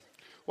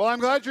Well, I'm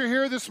glad you're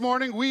here this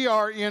morning. We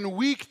are in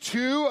week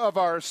 2 of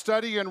our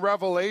study in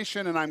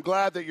Revelation, and I'm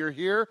glad that you're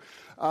here.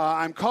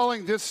 I'm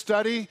calling this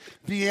study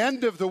The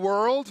End of the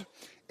World,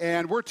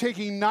 and we're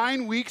taking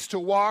 9 weeks to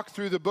walk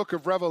through the book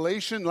of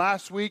Revelation.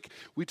 Last week,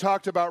 we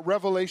talked about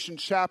Revelation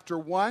chapter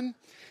 1,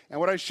 and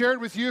what I shared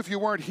with you, if you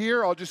weren't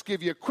here, I'll just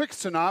give you a quick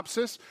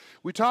synopsis.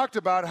 We talked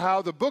about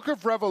how the book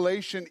of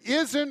Revelation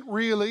isn't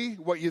really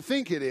what you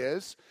think it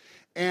is.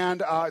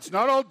 And it's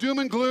not all doom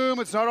and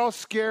gloom. It's not all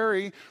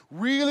scary.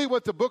 Really,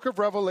 what the book of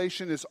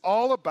Revelation is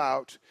all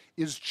about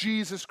is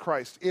Jesus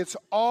Christ. It's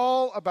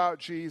all about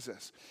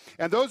Jesus.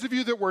 And those of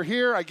you that were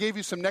here, I gave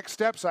you some next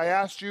steps. I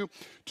asked you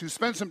to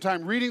spend some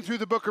time reading through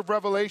the book of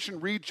Revelation,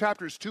 read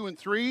chapters 2 and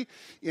 3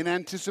 in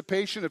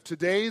anticipation of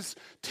today's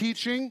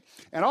teaching.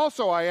 And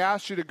also, I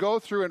asked you to go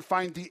through and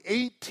find the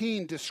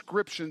 18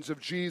 descriptions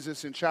of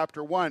Jesus in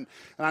chapter 1.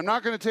 And I'm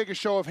not going to take a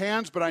show of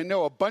hands, but I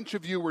know a bunch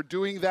of you were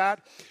doing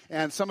that.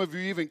 And some of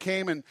you even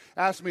came and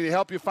asked me to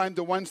help you find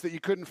the ones that you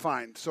couldn't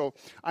find. So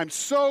I'm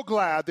so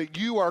glad that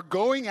you are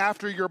going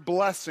after your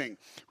blessing.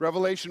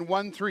 Revelation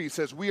 1:3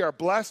 says we are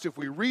blessed if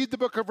we read the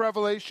book of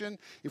Revelation,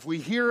 if we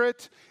hear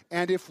it,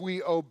 and if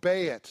we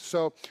obey it.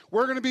 So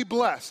we're going to be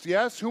blessed,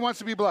 yes? Who wants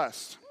to be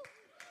blessed?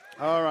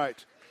 All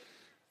right.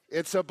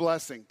 It's a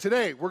blessing.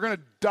 Today, we're going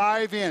to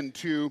dive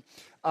into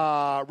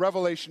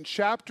Revelation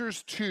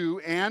chapters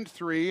 2 and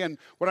 3, and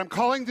what I'm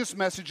calling this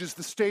message is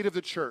the state of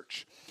the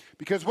church.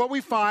 Because what we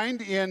find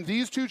in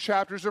these 2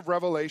 chapters of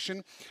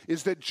Revelation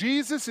is that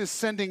Jesus is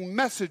sending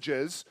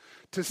messages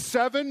to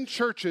 7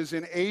 churches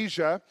in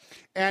Asia,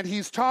 and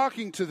he's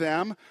talking to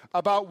them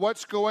about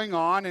what's going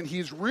on, and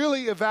he's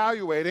really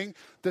evaluating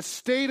the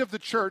state of the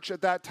church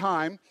at that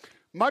time,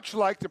 much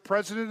like the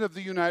President of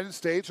the United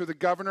States or the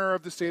Governor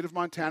of the state of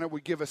Montana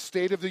would give a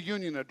State of the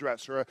Union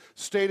address or a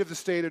State of the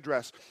State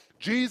address.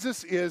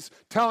 Jesus is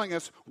telling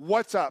us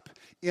what's up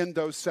in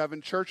those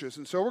 7 churches.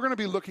 And so we're going to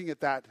be looking at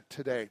that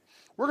today.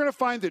 We're going to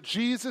find that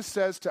Jesus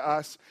says to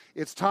us,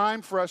 it's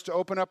time for us to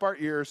open up our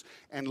ears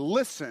and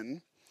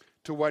listen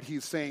to what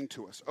he's saying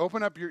to us.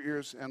 Open up your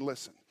ears and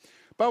listen.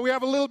 But we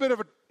have a little bit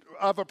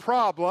of a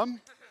problem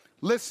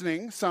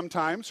listening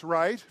sometimes,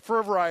 right? For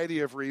a variety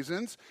of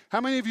reasons.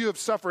 How many of you have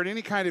suffered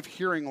any kind of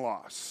hearing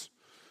loss?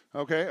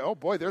 Okay. Oh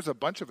boy, there's a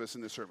bunch of us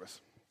in this service.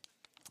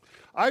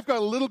 I've got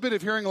a little bit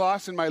of hearing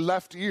loss in my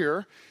left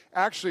ear.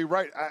 Actually,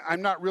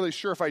 I'm not really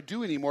sure if I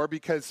do anymore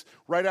because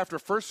right after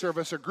first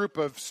service, a group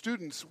of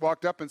students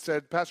walked up and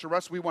said, Pastor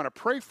Russ, we want to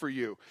pray for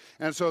you.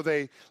 And so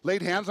they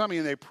laid hands on me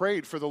and they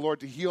prayed for the Lord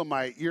to heal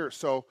my ear.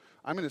 So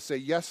I'm going to say,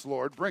 yes,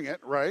 Lord, bring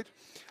it, right?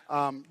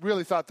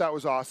 Really thought that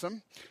was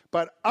awesome.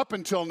 But up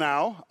until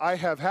now, I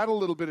have had a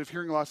little bit of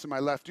hearing loss in my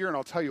left ear, and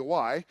I'll tell you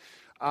why.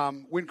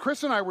 When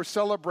Chris and I were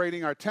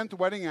celebrating our 10th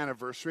wedding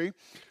anniversary,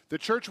 the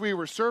church we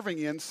were serving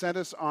in sent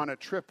us on a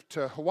trip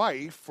to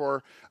Hawaii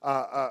for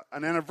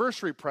an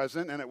anniversary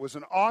present, and it was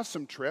an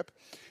awesome trip.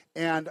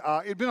 And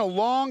it'd been a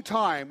long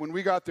time when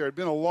we got there. It'd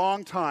been a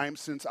long time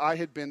since I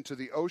had been to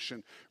the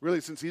ocean,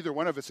 really since either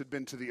one of us had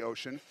been to the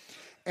ocean.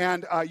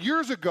 And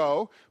years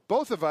ago,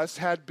 both of us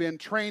had been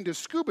trained as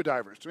scuba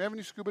divers. Do we have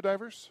any scuba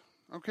divers?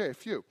 Okay, a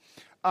few.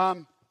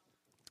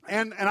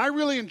 And I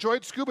really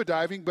enjoyed scuba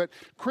diving, but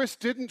Chris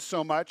didn't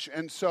so much.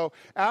 And so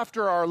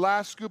after our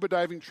last scuba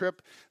diving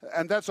trip,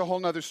 and that's a whole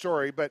nother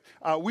story, but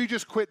we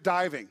just quit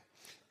diving.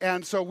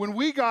 And so when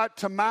we got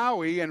to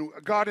Maui and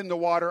got in the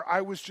water,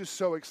 I was just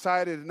so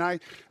excited. And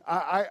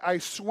I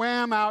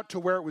swam out to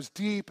where it was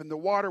deep, and the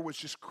water was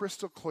just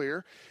crystal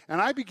clear.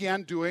 And I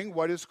began doing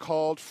what is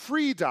called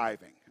free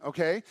diving,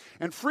 okay?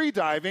 And free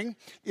diving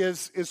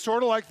is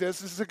sort of like this.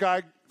 This is a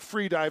guy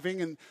free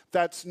diving, and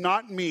that's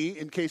not me,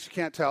 in case you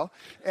can't tell.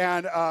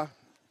 And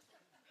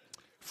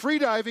free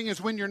diving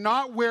is when you're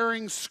not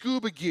wearing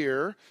scuba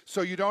gear,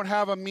 so you don't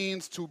have a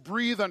means to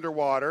breathe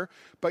underwater,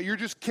 but you're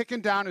just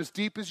kicking down as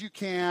deep as you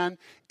can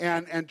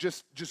and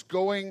just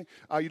going,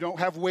 you don't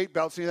have weight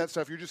belts, any of that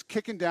stuff. You're just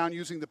kicking down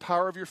using the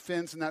power of your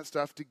fins and that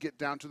stuff to get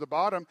down to the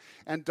bottom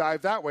and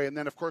dive that way. And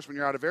then, of course, when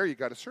you're out of air, you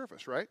got to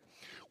surface, right?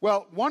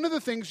 Well, one of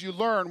the things you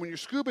learn when you're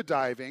scuba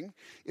diving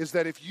is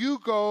that if you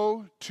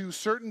go to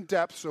certain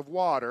depths of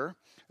water,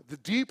 the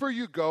deeper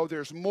you go,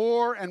 there's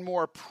more and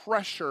more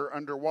pressure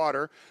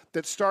underwater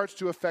that starts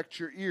to affect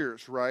your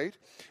ears, right?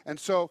 And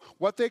so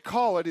what they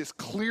call it is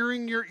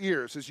clearing your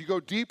ears. As you go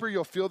deeper,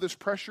 you'll feel this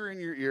pressure in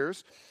your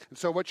ears. And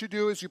so what you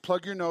do is you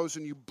plug your nose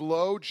and you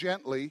blow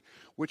gently,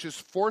 which is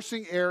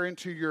forcing air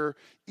into your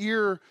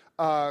ear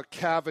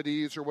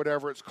cavities or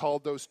whatever it's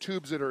called, those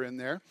tubes that are in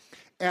there.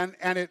 And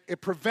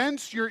it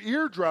prevents your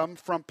eardrum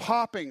from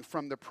popping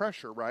from the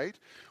pressure, right?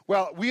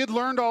 Well, we had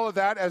learned all of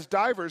that as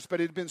divers, but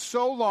it had been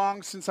so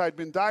long since I'd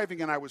been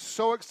diving, and I was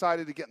so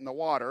excited to get in the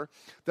water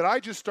that I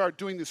just started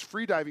doing this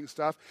free diving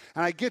stuff,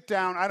 and I get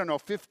down,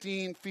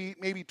 15 feet,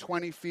 maybe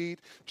 20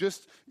 feet,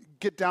 just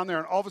get down there,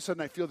 and all of a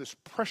sudden I feel this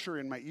pressure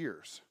in my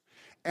ears.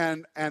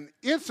 And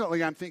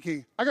instantly I'm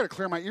thinking, I got to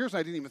clear my ears, and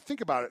I didn't even think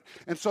about it.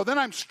 And so then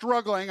I'm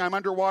struggling. I'm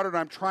underwater, and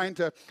I'm trying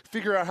to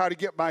figure out how to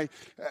get my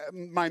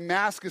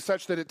mask is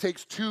such that it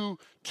takes two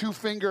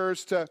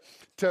fingers to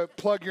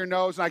plug your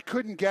nose, and I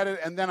couldn't get it.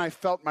 And then I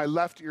felt my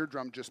left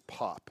eardrum just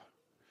pop.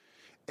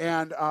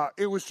 And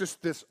it was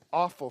just this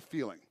awful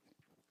feeling.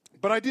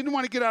 But I didn't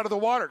want to get out of the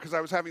water because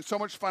I was having so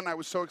much fun. I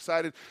was so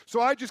excited.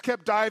 So I just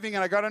kept diving,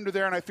 and I got under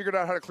there, and I figured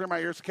out how to clear my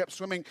ears, kept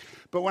swimming.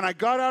 But when I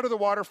got out of the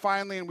water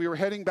finally and we were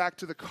heading back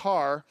to the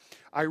car,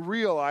 I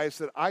realized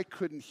that I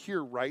couldn't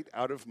hear right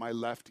out of my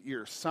left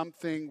ear.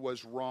 Something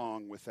was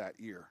wrong with that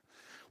ear.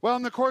 Well,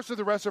 in the course of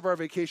the rest of our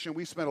vacation,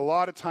 we spent a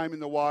lot of time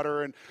in the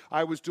water, and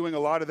I was doing a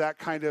lot of that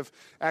kind of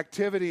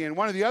activity. And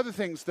one of the other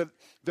things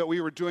that we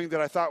were doing that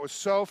I thought was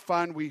so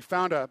fun, we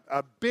found a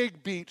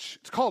big beach.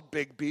 It's called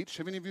Big Beach.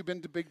 Have any of you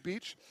been to Big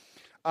Beach?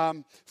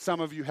 Some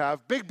of you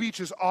have. Big Beach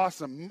is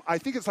awesome. I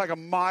think it's like a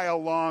mile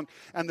long,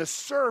 and the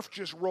surf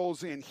just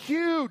rolls in.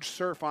 Huge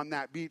surf on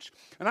that beach.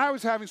 And I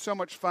was having so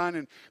much fun,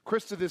 and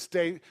Chris to this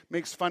day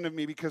makes fun of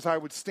me because I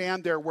would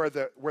stand there where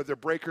the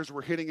breakers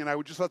were hitting, and I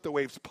would just let the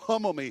waves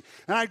pummel me.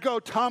 And I'd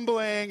go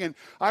tumbling, and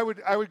I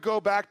would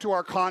go back to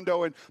our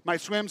condo, and my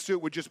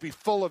swimsuit would just be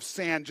full of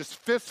sand, just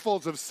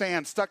fistfuls of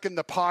sand stuck in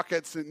the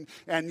pockets and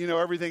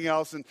everything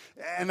else.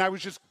 And I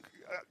was just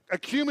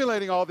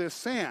accumulating all this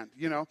sand,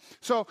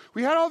 So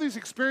we had all these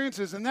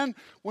experiences, and then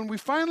when we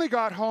finally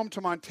got home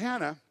to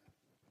Montana,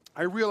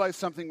 I realized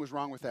something was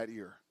wrong with that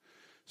ear.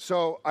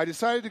 So I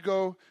decided to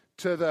go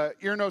to the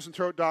ear, nose, and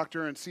throat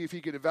doctor and see if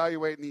he could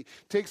evaluate, and he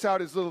takes out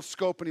his little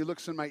scope and he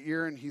looks in my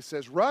ear and he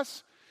says,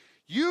 "Russ,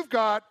 you've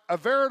got a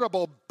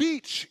veritable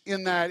beach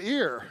in that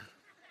ear.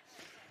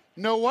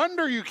 No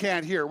wonder you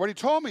can't hear." What he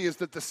told me is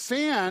that the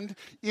sand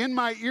in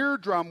my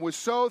eardrum was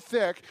so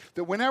thick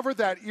that whenever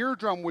that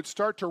eardrum would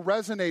start to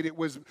resonate, it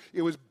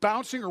was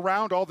bouncing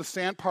around all the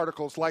sand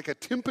particles like a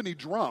timpani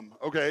drum,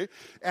 okay?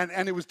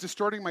 And it was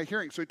distorting my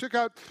hearing. So he took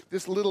out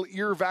this little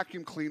ear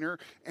vacuum cleaner,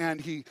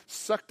 and he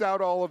sucked out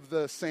all of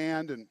the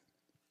sand, and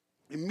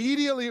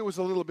immediately it was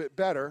a little bit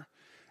better.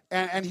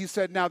 And he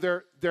said, now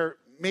there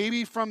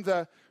maybe from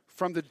the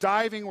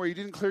diving where you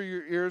didn't clear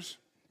your ears,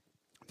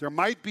 there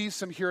might be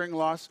some hearing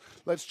loss.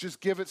 Let's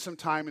just give it some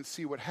time and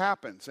see what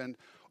happens. And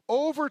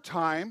over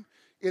time,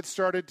 it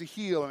started to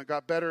heal, and it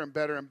got better and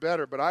better and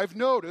better. But I've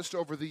noticed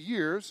over the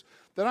years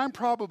that I'm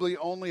probably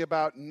only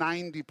about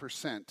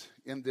 90%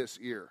 in this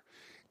ear.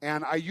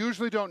 And I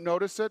usually don't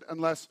notice it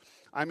unless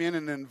I'm in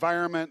an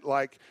environment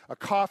like a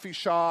coffee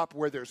shop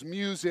where there's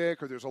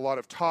music or there's a lot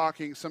of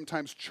talking,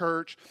 sometimes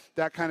church,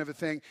 that kind of a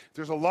thing.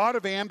 There's a lot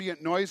of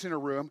ambient noise in a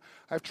room.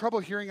 I have trouble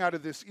hearing out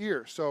of this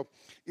ear. So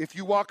if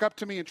you walk up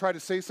to me and try to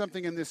say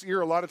something in this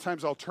ear, a lot of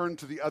times I'll turn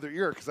to the other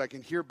ear because I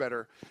can hear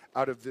better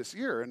out of this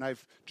ear. And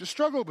I've just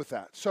struggled with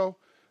that. So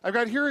I've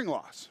got hearing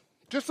loss,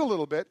 just a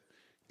little bit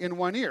in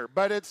one ear,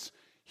 but it's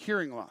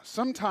hearing loss.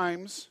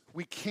 Sometimes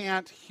we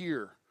can't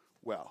hear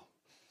well.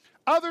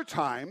 Other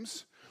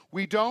times,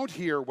 we don't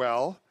hear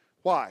well.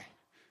 Why?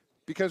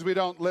 Because we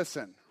don't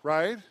listen,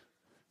 right?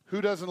 Who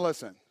doesn't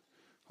listen?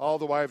 All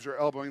the wives are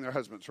elbowing their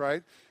husbands,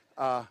 right?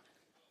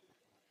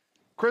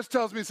 Chris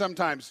tells me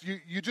sometimes,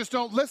 you just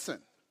don't listen.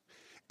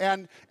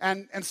 And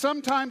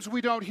sometimes we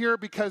don't hear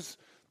because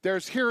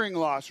there's hearing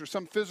loss or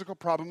some physical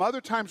problem.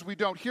 Other times we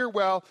don't hear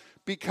well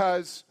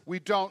because we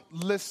don't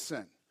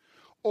listen.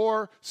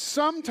 Or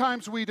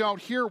sometimes we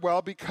don't hear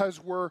well because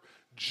we're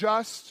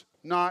just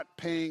not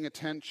paying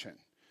attention.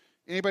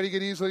 Anybody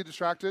get easily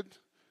distracted?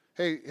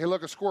 Hey,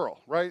 look, a squirrel,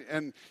 right?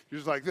 And you're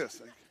just like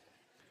this.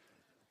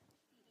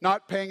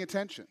 Not paying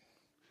attention.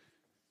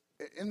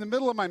 In the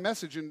middle of my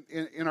message,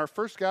 in our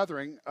first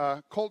gathering,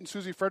 Colt and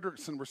Susie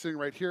Fredrickson were sitting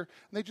right here,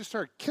 and they just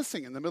started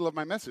kissing in the middle of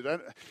my message.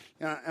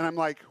 And I'm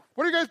like,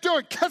 what are you guys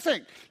doing?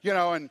 Kissing!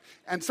 And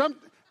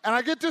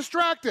I get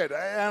distracted.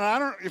 And I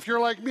don't, if you're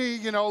like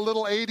me, a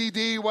little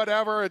ADD,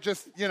 whatever, it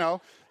just,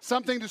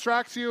 something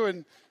distracts you,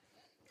 and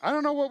I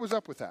don't know what was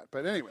up with that,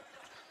 but anyway.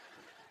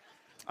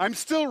 I'm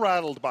still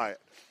rattled by it.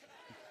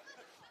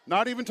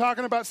 Not even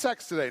talking about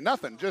sex today,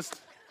 nothing,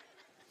 just.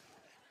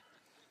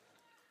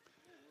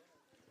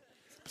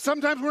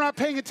 Sometimes we're not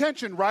paying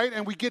attention, right?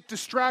 And we get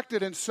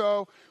distracted, and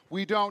so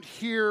we don't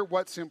hear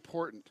what's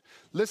important.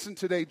 Listen,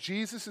 today,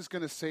 Jesus is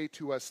going to say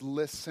to us,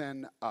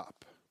 listen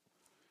up.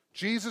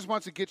 Jesus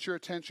wants to get your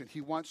attention.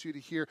 He wants you to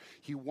hear.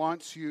 He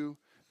wants you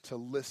to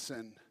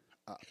listen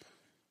up.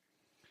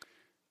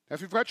 Now,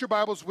 if you've got your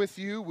Bibles with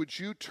you, would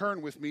you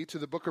turn with me to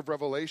the book of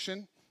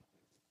Revelation?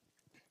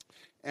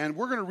 And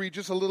we're going to read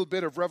just a little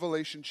bit of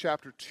Revelation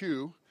chapter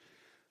 2.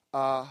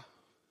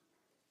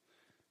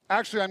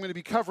 Actually, I'm going to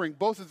be covering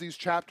both of these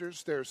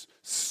chapters. There's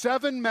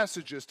 7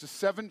 messages to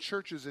 7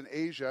 churches in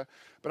Asia,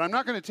 but I'm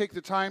not going to take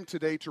the time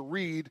today to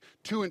read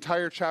 2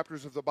 entire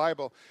chapters of the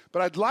Bible.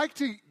 But I'd like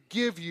to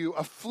give you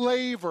a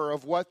flavor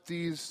of what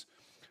these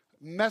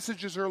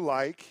messages are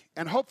like,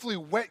 and hopefully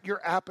whet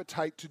your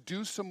appetite to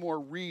do some more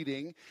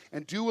reading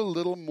and do a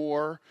little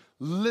more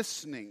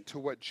listening to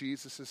what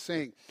Jesus is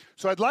saying.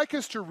 So I'd like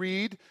us to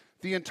read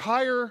the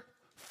entire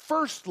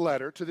first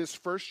letter to this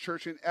first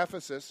church in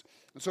Ephesus.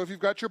 And so if you've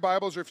got your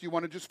Bibles, or if you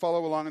want to just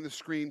follow along on the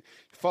screen,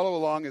 follow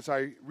along as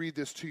I read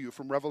this to you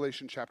from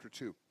Revelation chapter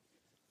 2. It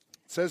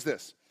says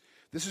this.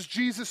 This is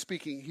Jesus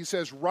speaking. He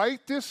says,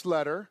 "Write this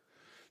letter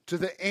to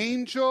the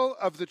angel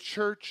of the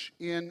church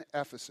in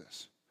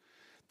Ephesus.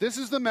 This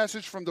is the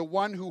message from the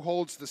one who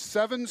holds the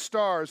 7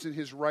 stars in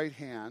his right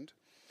hand,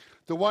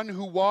 the one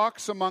who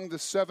walks among the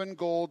 7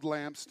 gold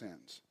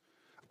lampstands.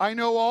 I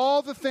know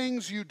all the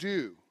things you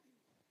do.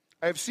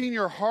 I have seen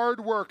your hard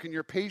work and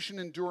your patient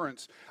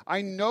endurance.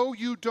 I know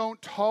you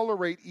don't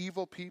tolerate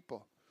evil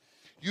people.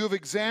 You have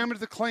examined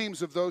the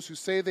claims of those who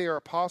say they are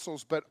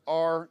apostles but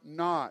are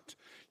not.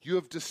 You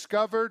have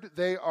discovered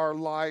they are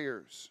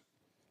liars.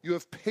 You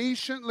have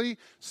patiently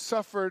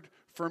suffered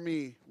for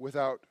me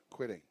without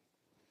quitting.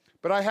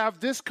 But I have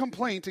this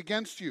complaint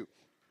against you.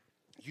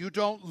 You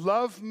don't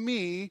love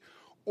me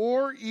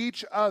or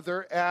each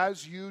other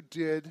as you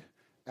did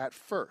at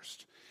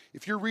first."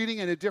 If you're reading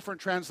in a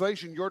different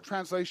translation, your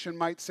translation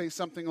might say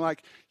something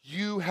like,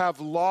 "You have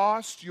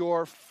lost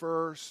your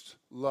first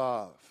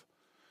love."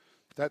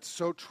 That's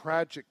so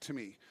tragic to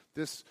me.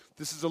 This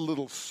is a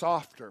little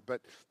softer,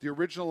 but the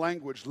original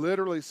language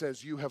literally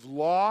says, "You have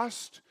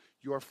lost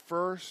your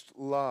first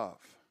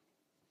love."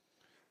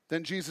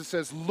 Then Jesus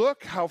says,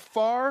 "Look how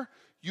far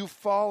you've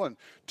fallen.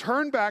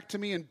 Turn back to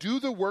me and do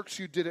the works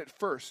you did at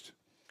first.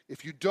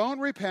 If you don't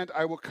repent,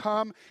 I will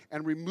come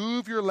and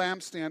remove your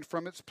lampstand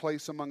from its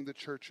place among the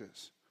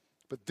churches.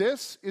 But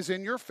this is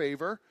in your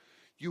favor.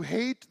 You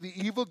hate the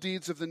evil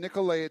deeds of the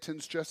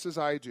Nicolaitans just as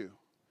I do."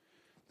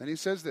 Then he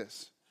says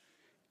this,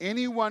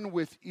 "Anyone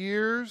with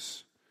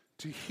ears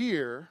to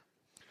hear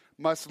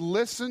must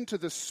listen to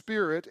the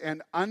Spirit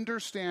and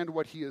understand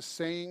what he is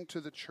saying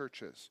to the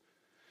churches.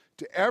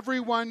 To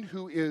everyone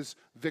who is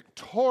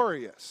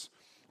victorious,"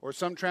 or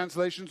some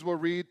translations will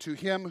read, "to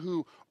him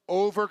who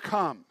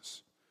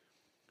overcomes,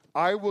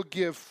 I will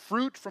give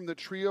fruit from the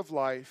tree of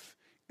life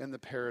in the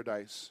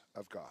paradise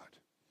of God."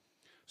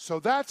 So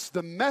that's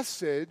the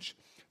message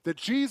that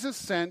Jesus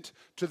sent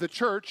to the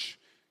church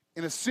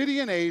in a city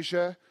in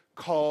Asia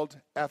called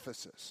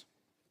Ephesus.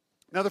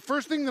 Now, the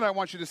first thing that I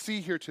want you to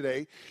see here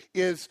today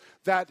is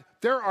that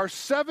there are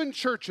 7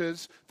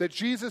 churches that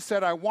Jesus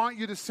said, "I want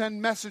you to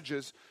send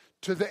messages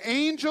to the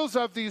angels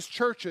of these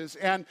churches."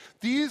 And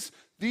these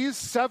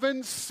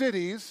 7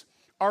 cities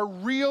are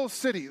real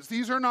cities.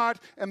 These are not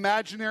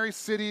imaginary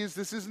cities.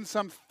 This isn't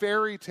some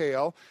fairy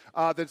tale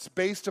that's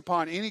based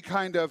upon any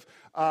kind of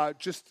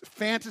just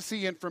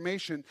fantasy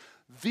information.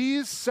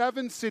 These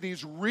 7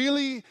 cities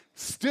really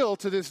still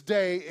to this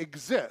day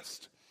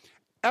exist.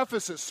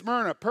 Ephesus,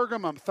 Smyrna,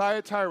 Pergamum,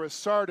 Thyatira,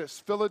 Sardis,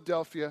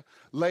 Philadelphia,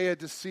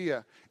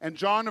 Laodicea. And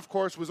John, of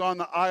course, was on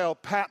the Isle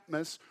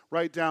Patmos,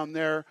 right down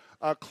there,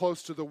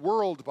 close to the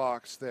World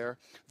Box there.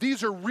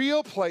 These are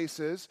real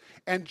places,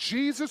 and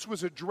Jesus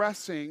was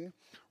addressing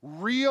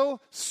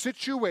real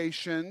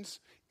situations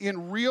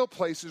in real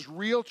places,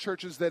 real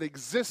churches that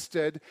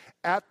existed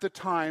at the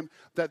time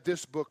that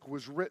this book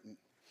was written.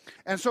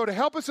 And so to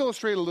help us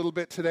illustrate a little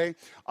bit today,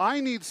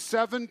 I need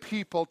 7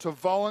 people to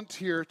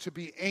volunteer to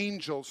be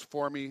angels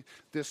for me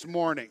this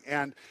morning.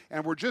 And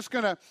we're just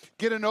going to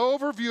get an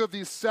overview of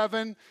these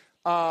 7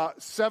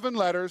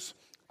 letters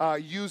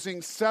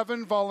using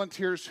 7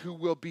 volunteers who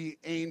will be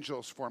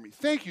angels for me.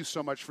 Thank you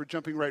so much for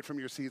jumping right from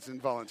your seats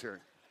and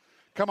volunteering.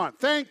 Come on.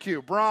 Thank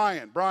you,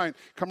 Brian. Brian,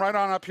 come right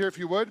on up here if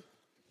you would.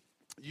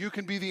 You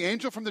can be the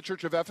angel from the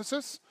Church of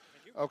Ephesus.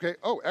 Okay.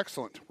 Oh,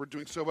 excellent. We're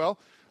doing so well.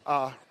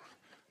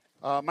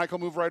 Michael,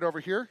 move right over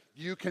here.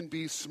 You can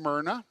be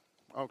Smyrna.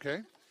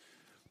 Okay.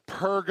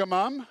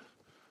 Pergamum.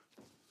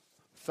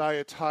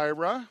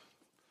 Thyatira.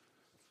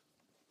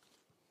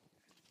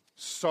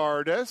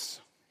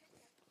 Sardis.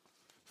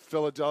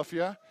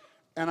 Philadelphia.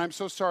 And I'm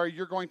so sorry,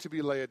 you're going to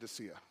be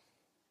Laodicea.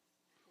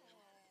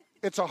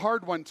 It's a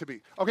hard one to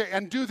be. Okay,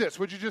 and do this.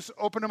 Would you just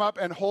open them up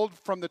and hold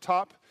from the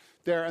top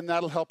there, and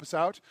that'll help us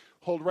out.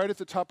 Hold right at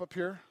the top up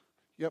here.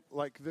 Yep,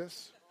 like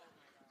this.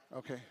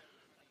 Okay.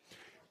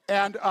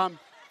 And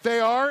they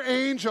are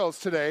angels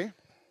today.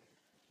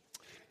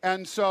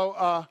 And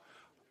so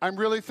I'm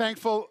really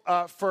thankful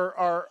for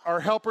our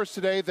helpers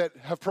today that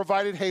have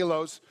provided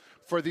halos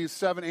for these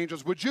 7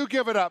 angels. Would you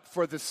give it up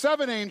for the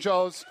 7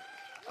 angels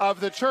of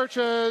the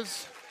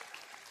churches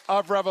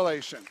of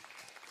Revelation?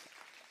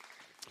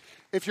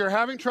 If you're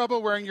having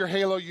trouble wearing your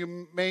halo,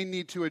 you may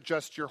need to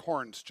adjust your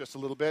horns just a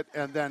little bit,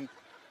 and then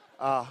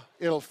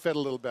it'll fit a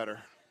little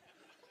better.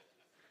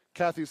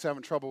 Kathy's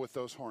having trouble with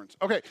those horns.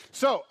 Okay,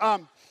 so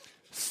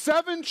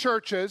 7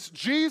 churches.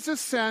 Jesus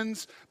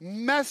sends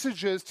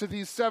messages to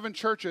these 7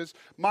 churches.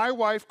 My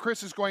wife,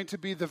 Chris, is going to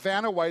be the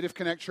Vanna White of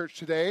Connect Church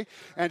today,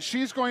 and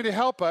she's going to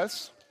help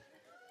us.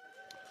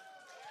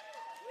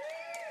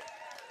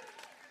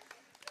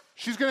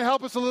 She's going to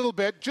help us a little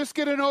bit, just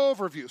get an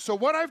overview. So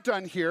what I've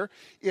done here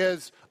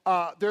is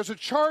there's a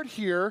chart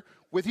here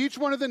with each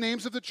one of the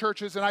names of the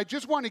churches, and I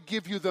just want to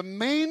give you the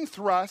main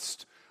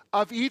thrust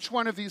of each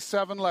one of these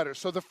 7 letters.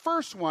 So the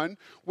first one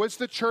was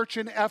the church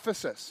in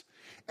Ephesus.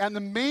 And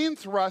the main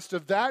thrust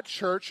of that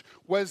church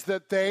was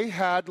that they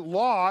had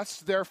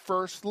lost their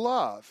first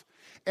love.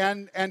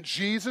 And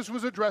Jesus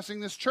was addressing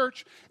this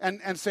church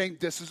and saying,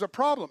 this is a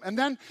problem. And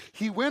then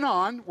he went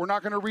on, we're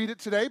not going to read it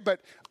today,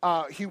 but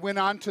he went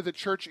on to the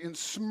church in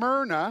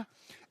Smyrna.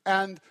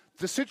 And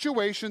the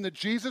situation that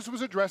Jesus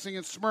was addressing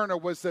in Smyrna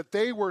was that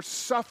they were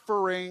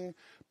suffering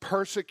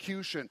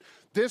persecution.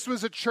 This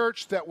was a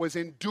church that was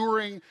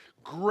enduring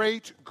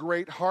great,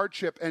 great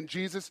hardship. And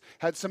Jesus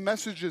had some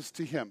messages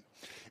to him.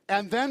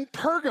 And then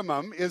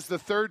Pergamum is the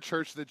third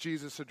church that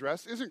Jesus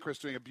addressed. Isn't Chris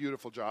doing a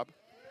beautiful job?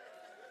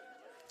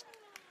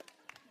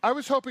 I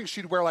was hoping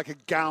she'd wear like a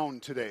gown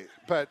today,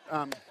 but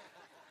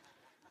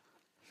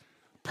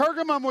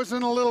Pergamum was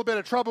in a little bit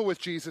of trouble with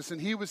Jesus,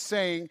 and he was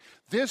saying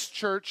this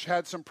church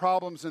had some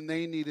problems and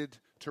they needed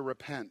to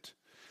repent.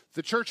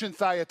 The church in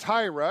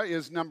Thyatira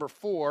is number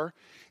 4,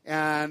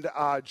 and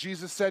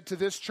Jesus said to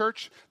this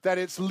church that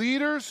its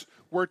leaders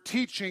were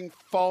teaching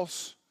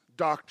false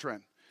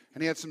doctrine,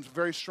 and he had some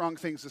very strong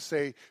things to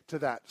say to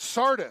that.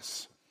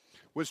 Sardis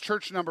was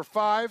church number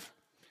 5.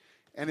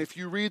 And if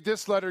you read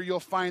this letter, you'll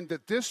find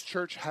that this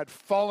church had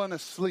fallen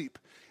asleep.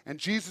 And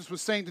Jesus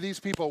was saying to these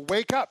people,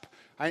 wake up.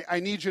 I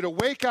need you to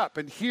wake up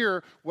and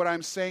hear what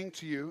I'm saying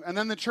to you. And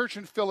then the church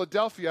in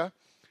Philadelphia,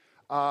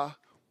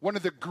 one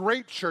of the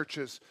great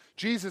churches,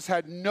 Jesus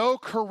had no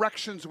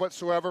corrections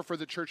whatsoever for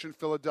the church in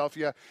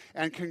Philadelphia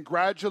and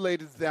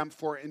congratulated them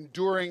for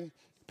enduring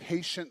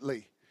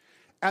patiently.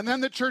 And then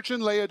the church in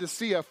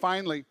Laodicea,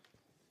 finally,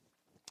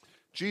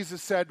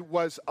 Jesus said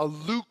was a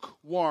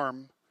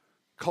lukewarm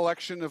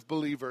collection of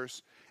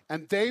believers,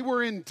 and they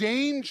were in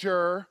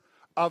danger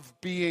of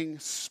being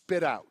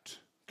spit out.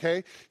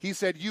 Okay? He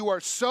said, you are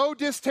so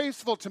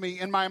distasteful to me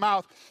in my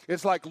mouth,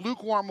 it's like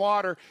lukewarm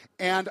water,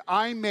 and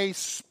I may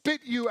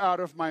spit you out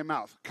of my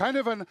mouth. Kind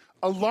of an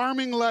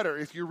alarming letter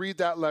if you read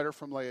that letter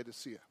from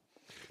Laodicea.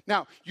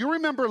 Now, you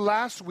remember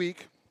last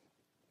week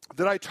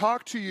that I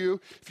talked to you,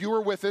 if you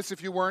were with us,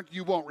 if you weren't,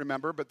 you won't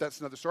remember, but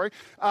that's another story.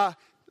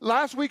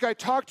 Last week I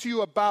talked to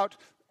you about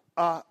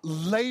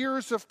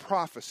layers of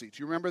prophecy.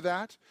 Do you remember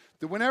that?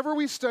 That whenever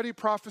we study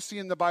prophecy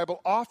in the Bible,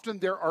 often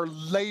there are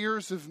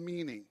layers of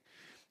meaning.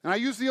 And I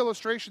use the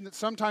illustration that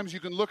sometimes you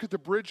can look at the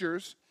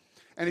Bridgers,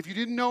 and if you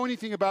didn't know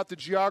anything about the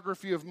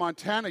geography of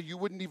Montana, you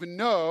wouldn't even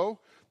know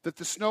that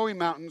the Snowy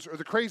Mountains or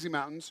the Crazy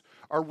Mountains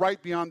are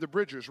right beyond the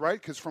Bridgers, right?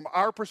 Because from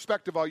our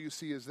perspective, all you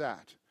see is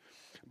that.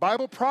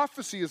 Bible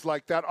prophecy is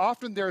like that.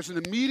 Often there's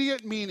an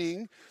immediate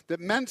meaning that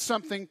meant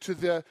something to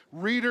the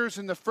readers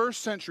in the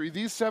first century,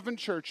 these 7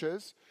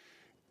 churches,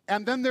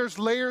 and then there's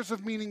layers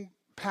of meaning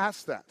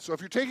past that. So if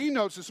you're taking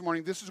notes this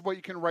morning, this is what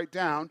you can write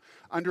down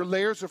under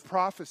layers of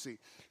prophecy.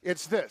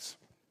 It's this.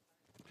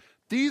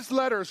 These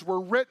letters were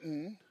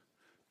written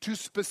to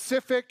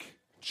specific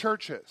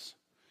churches.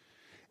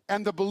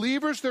 And the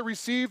believers that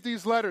received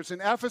these letters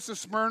in Ephesus,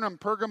 Smyrna,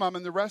 Pergamum,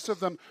 and the rest of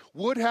them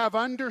would have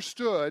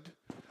understood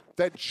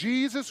that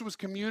Jesus was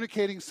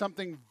communicating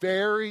something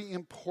very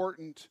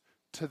important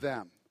to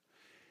them.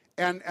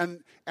 And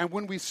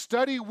when we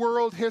study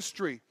world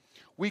history,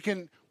 we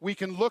can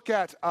look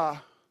at,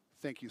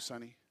 thank you,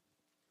 Sonny.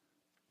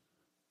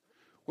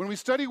 When we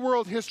study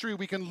world history,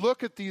 we can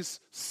look at these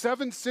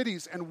 7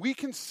 cities and we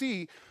can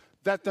see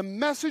that the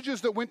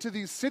messages that went to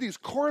these cities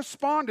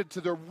corresponded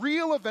to the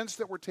real events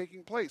that were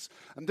taking place.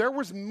 And there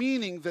was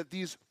meaning that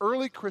these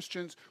early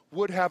Christians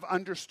would have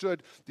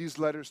understood these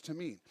letters to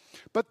mean.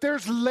 But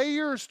there's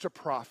layers to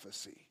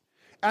prophecy.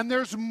 And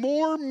there's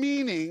more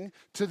meaning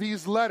to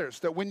these letters,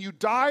 that when you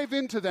dive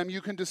into them,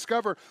 you can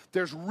discover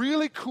there's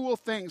really cool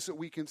things that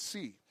we can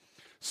see.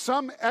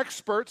 Some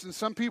experts and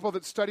some people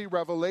that study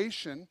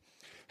Revelation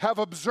have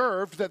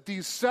observed that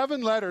these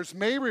 7 letters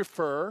may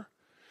refer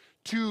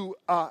to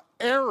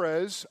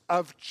eras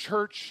of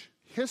church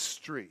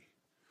history.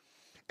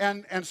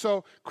 And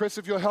so, Chris,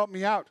 if you'll help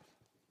me out,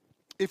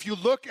 if you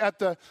look at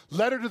the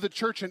letter to the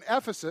church in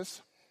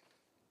Ephesus,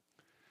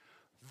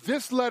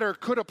 this letter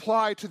could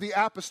apply to the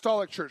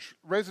apostolic church.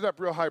 Raise it up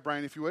real high,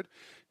 Brian, if you would.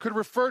 Could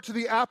refer to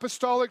the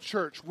apostolic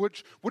church,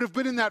 which would have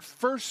been in that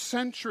first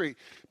century.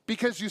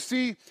 Because you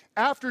see,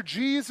 after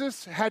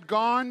Jesus had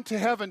gone to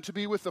heaven to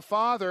be with the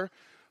Father,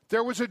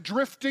 there was a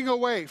drifting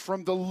away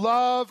from the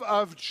love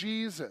of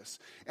Jesus.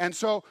 And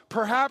so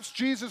perhaps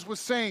Jesus was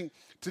saying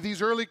to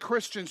these early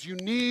Christians, you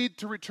need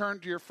to return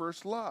to your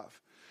first love.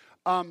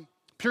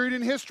 Period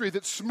in history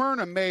that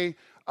Smyrna may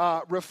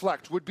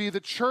reflect would be the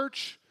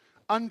church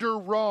under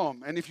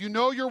Rome. And if you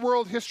know your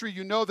world history,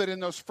 you know that in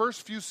those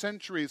first few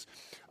centuries,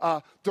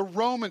 the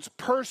Romans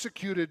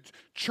persecuted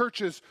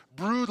churches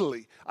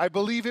brutally. I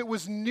believe it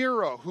was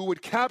Nero who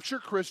would capture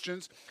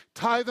Christians,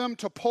 tie them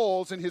to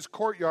poles in his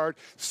courtyard,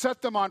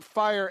 set them on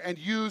fire, and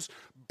use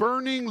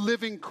burning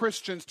living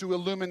Christians to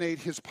illuminate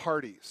his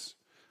parties.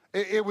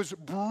 It was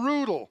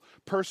brutal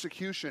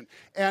persecution.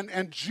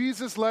 And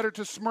Jesus' letter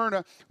to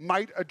Smyrna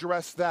might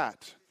address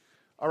that.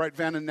 All right,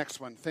 Vanna, next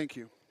one. Thank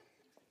you.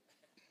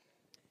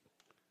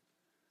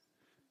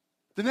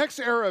 The next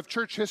era of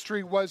church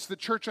history was the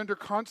church under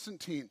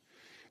Constantine.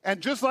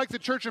 And just like the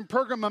church in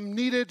Pergamum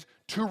needed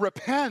to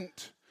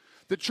repent,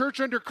 The church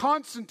under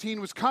Constantine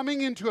was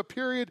coming into a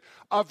period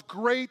of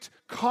great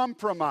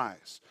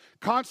compromise.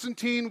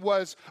 Constantine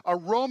was a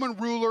Roman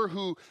ruler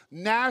who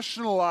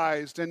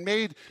nationalized and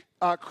made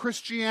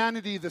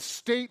Christianity the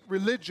state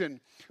religion.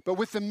 But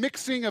with the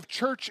mixing of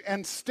church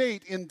and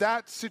state in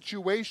that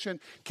situation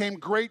came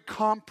great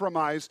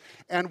compromise.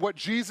 And what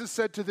Jesus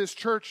said to this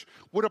church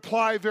would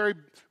apply very,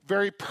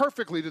 very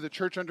perfectly to the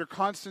church under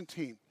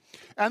Constantine.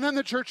 And then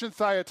the church in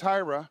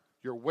Thyatira,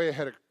 you're way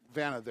ahead of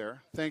Vanna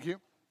there. Thank you.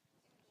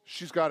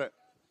 She's got it.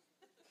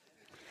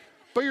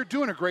 But you're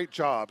doing a great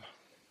job.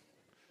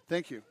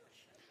 Thank you.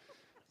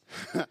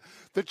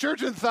 The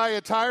church in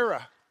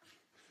Thyatira,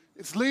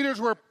 its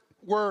leaders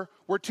were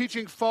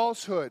teaching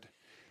falsehood.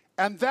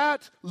 And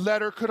that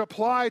letter could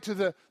apply to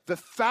the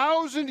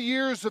 1,000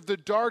 years of the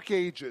Dark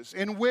Ages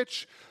in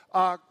which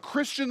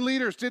Christian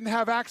leaders didn't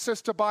have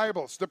access to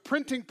Bibles. The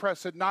printing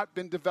press had not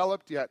been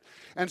developed yet.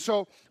 And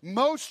so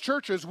most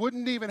churches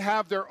wouldn't even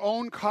have their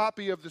own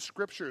copy of the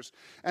Scriptures.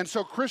 And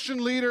so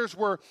Christian leaders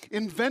were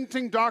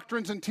inventing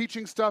doctrines and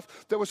teaching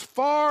stuff that was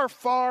far,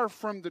 far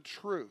from the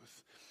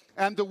truth.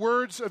 And the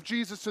words of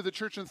Jesus to the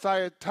church in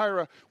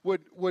Thyatira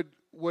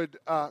would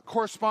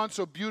correspond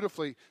so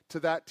beautifully to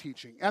that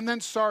teaching. And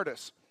then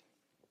Sardis.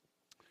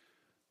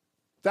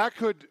 That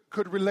could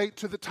relate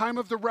to the time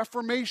of the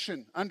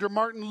Reformation under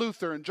Martin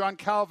Luther and John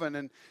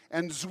Calvin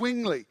and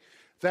Zwingli,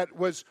 that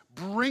was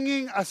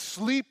bringing a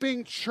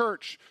sleeping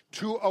church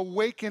to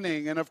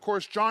awakening. And of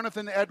course,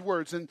 Jonathan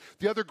Edwards and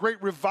the other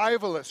great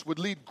revivalists would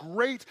lead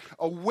great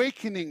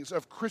awakenings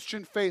of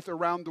Christian faith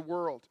around the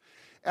world.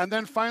 And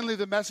then finally,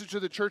 the message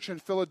of the church in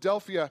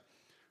Philadelphia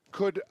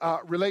could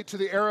relate to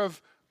the era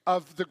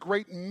of the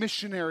great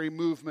missionary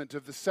movement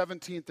of the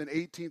 17th and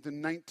 18th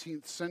and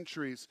 19th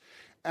centuries.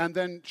 And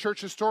then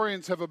church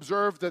historians have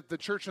observed that the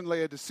church in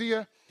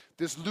Laodicea,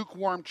 this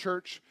lukewarm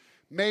church,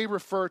 may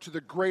refer to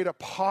the great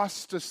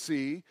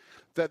apostasy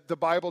that the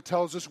Bible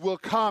tells us will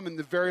come in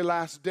the very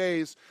last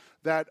days,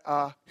 that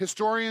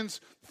historians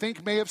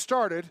think may have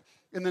started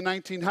in the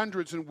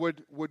 1900s and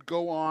would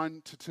go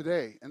on to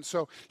today. And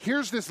so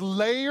here's this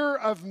layer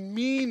of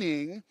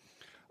meaning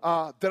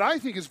that I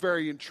think is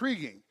very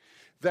intriguing,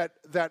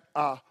 that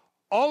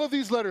all of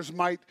these letters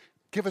might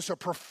give us a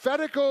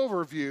prophetic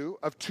overview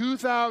of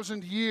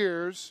 2,000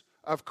 years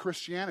of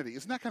Christianity.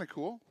 Isn't that kind of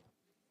cool?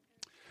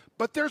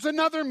 But there's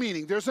another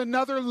meaning. There's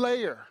another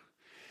layer.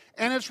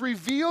 And it's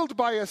revealed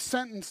by a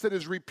sentence that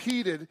is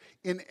repeated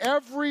in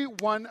every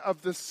one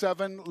of the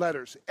 7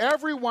 letters.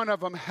 Every one of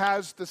them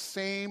has the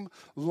same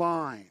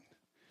line.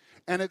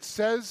 And it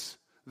says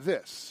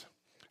this.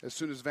 As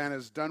soon as Vanna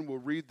is done, we'll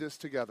read this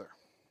together.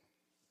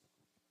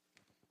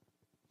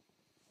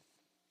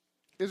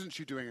 Isn't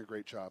she doing a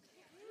great job?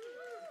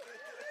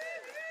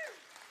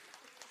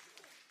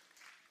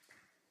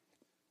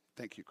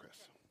 Thank you, Chris.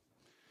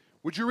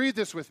 Would you read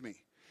this with me?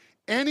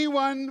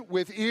 Anyone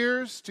with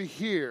ears to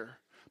hear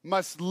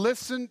must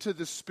listen to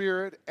the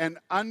Spirit and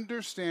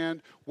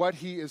understand what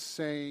he is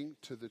saying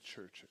to the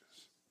churches.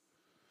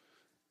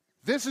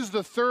 This is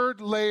the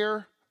third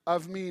layer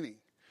of meaning.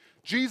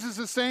 Jesus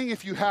is saying,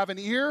 if you have an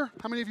ear,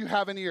 how many of you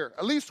have an ear?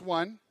 At least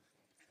one.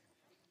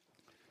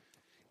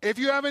 If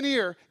you have an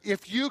ear,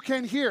 if you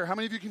can hear, how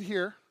many of you can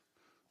hear?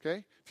 Okay.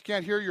 If you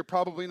can't hear, you're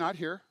probably not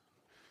here.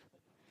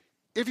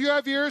 If you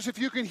have ears, if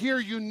you can hear,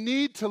 you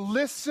need to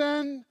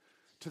listen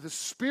to the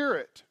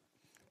Spirit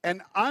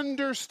and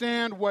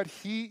understand what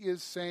he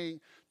is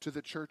saying to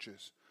the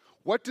churches.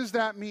 What does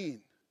that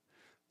mean?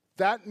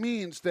 That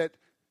means that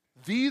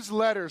these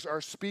letters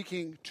are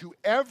speaking to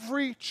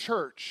every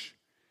church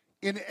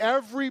in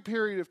every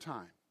period of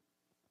time.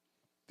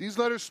 These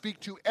letters speak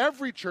to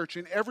every church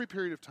in every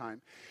period of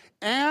time,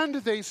 and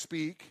they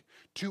speak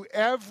to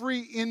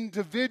every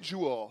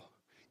individual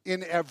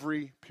in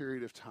every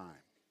period of time.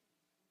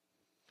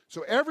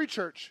 So every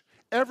church,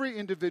 every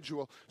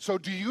individual. So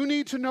do you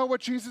need to know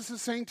what Jesus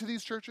is saying to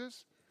these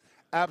churches?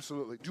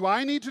 Absolutely. Do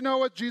I need to know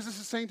what Jesus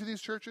is saying to these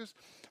churches?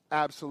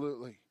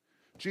 Absolutely.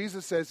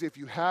 Jesus says, if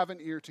you have an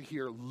ear to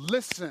hear,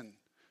 listen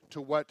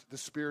to what the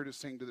Spirit is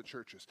saying to the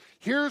churches.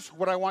 Here's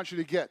what I want you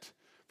to get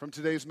from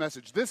today's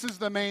message. This is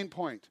the main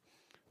point.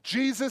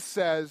 Jesus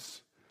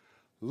says,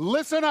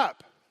 listen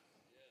up.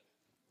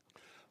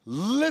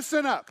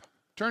 Listen up.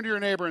 Turn to your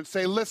neighbor and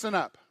say, listen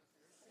up.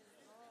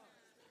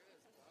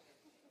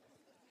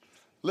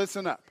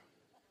 Listen up.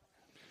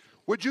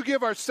 Would you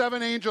give our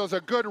 7 angels a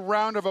good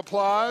round of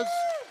applause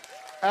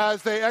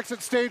as they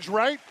exit stage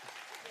right?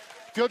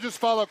 If you'll just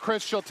follow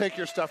Chris, she'll take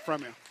your stuff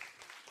from you.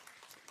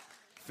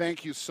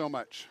 Thank you so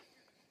much.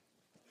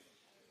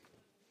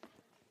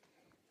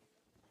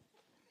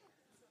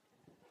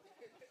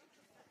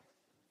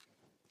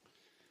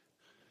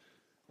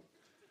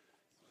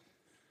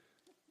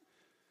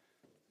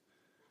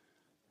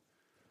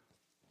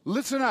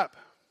 Listen up.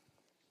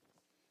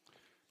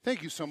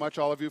 Thank you so much,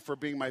 all of you, for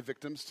being my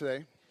victims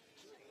today.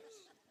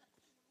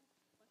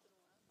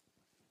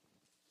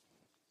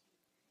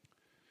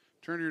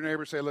 Turn to your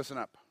neighbor and say, listen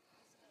up.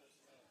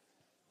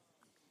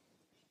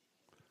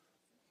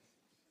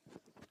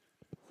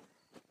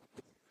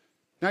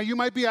 Now, you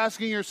might be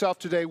asking yourself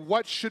today,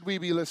 what should we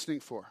be listening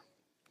for?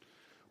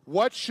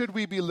 What should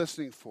we be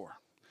listening for?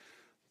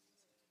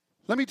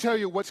 Let me tell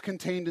you what's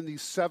contained in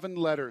these 7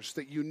 letters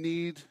that you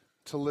need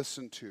to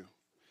listen to.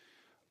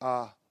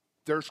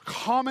 There's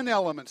common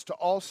elements to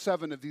all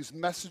 7 of these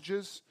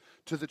messages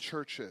to the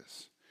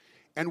churches.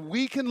 And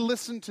we can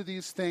listen to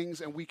these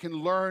things and we can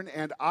learn,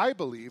 and I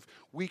believe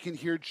we can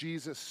hear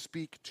Jesus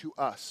speak to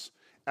us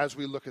as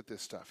we look at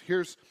this stuff.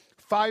 Here's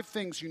 5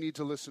 things you need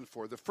to listen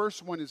for. The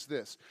first one is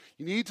this.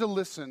 You need to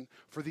listen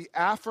for the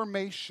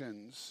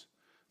affirmations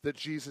that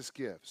Jesus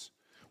gives.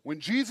 When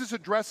Jesus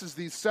addresses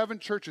these 7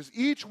 churches,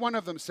 each one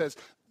of them says,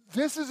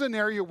 this is an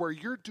area where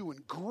you're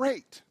doing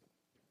great.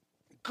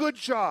 Good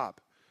job.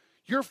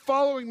 You're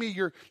following me.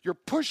 You're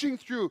pushing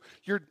through.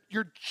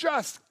 You're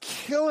just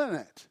killing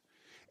it.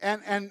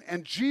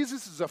 And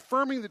Jesus is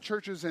affirming the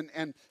churches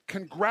and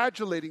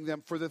congratulating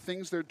them for the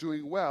things they're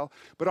doing well.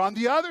 But on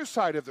the other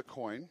side of the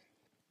coin,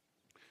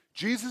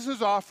 Jesus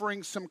is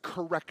offering some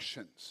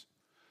corrections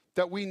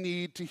that we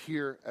need to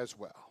hear as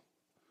well.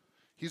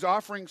 He's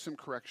offering some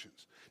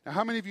corrections. Now,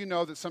 how many of you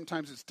know that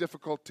sometimes it's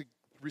difficult to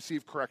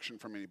receive correction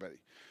from anybody?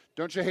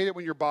 Don't you hate it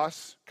when your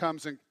boss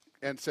comes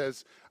and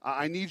says,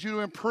 I need you to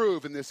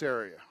improve in this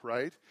area,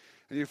 right?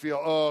 And you feel,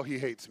 oh, he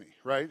hates me,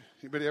 right?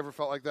 Anybody ever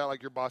felt like that,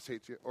 like your boss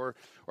hates you? Or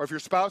if your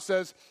spouse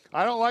says,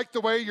 I don't like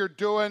the way you're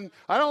doing,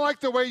 I don't like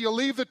the way you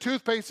leave the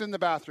toothpaste in the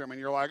bathroom. And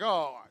you're like,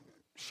 oh,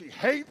 she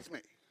hates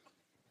me,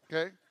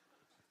 okay?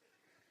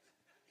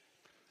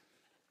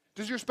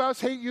 Does your spouse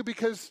hate you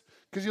because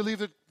you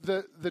leave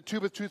the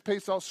tube of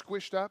toothpaste all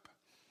squished up?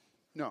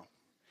 No.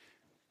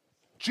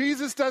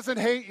 Jesus doesn't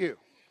hate you.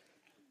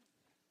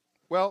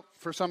 Well,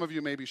 for some of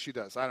you, maybe she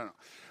does. I don't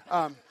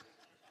know.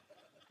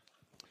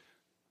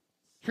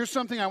 Here's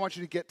something I want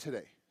you to get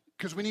today,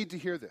 because we need to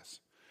hear this.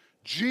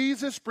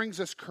 Jesus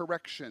brings us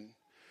correction,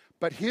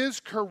 but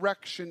his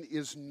correction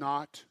is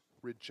not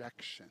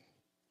rejection.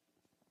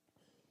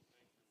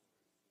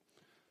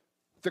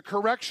 The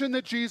correction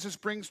that Jesus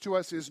brings to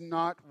us is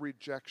not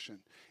rejection.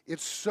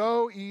 It's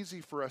so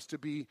easy for us to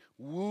be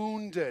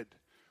wounded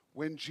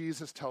when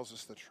Jesus tells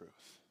us the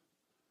truth.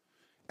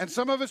 And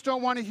some of us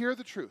don't want to hear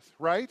the truth,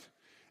 right?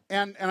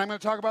 And I'm going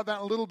to talk about that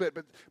in a little bit,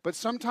 but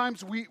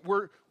sometimes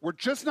we're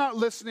just not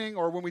listening,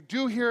 or when we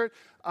do hear it,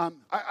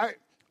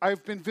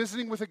 I've been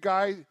visiting with a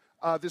guy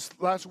this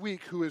last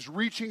week who is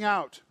reaching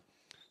out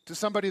to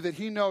somebody that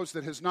he knows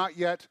that has not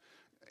yet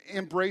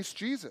embraced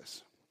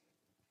Jesus.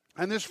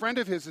 And this friend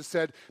of his has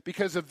said,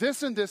 because of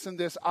this and this and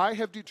this, I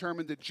have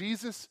determined that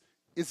Jesus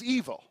is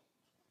evil.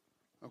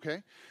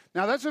 Okay?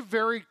 Now that's a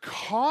very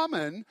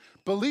common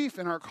belief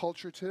in our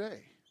culture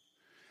today.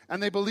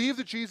 And they believe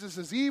that Jesus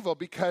is evil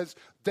because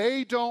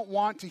they don't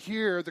want to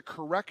hear the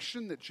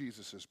correction that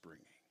Jesus is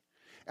bringing.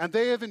 And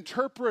they have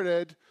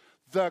interpreted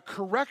the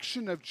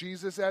correction of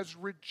Jesus as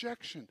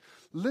rejection.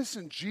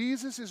 Listen,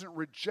 Jesus isn't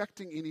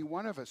rejecting any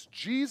one of us.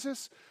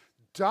 Jesus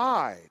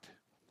died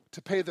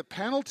to pay the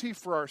penalty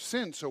for our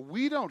sin so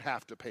we don't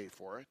have to pay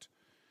for it.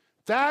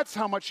 That's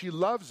how much he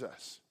loves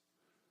us.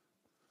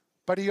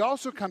 But he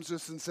also comes to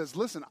us and says,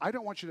 listen, I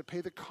don't want you to pay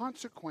the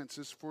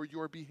consequences for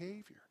your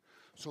behavior.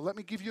 So let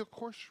me give you a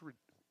course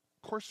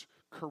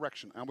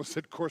correction. I almost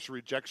said course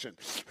rejection.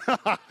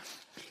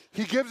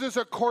 He gives us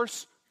a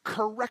course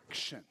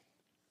correction,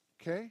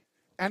 okay?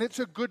 And it's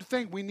a good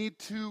thing. We need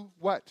to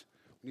what?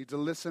 We need to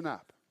listen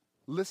up.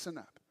 Listen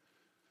up.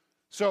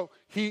 So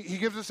he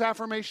gives us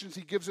affirmations.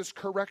 He gives us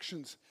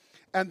corrections.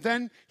 And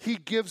then he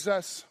gives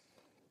us,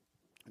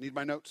 I need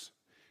my notes.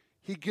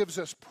 He gives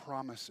us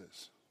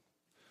promises.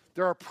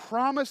 There are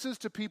promises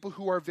to people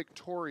who are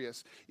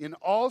victorious in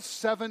all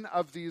 7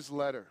 of these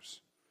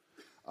letters.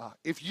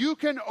 If you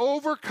can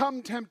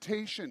overcome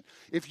temptation,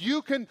 if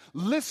you can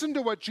listen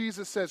to what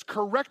Jesus says,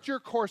 correct your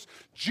course,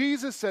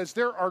 Jesus says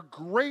there are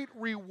great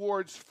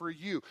rewards for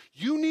you.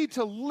 You need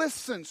to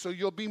listen so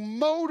you'll be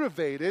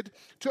motivated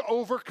to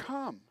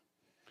overcome.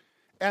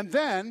 And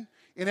then,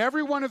 in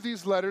every one of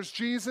these letters,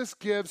 Jesus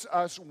gives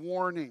us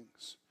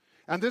warnings.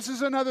 And this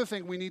is another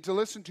thing we need to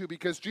listen to,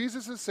 because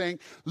Jesus is saying,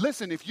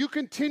 listen, if you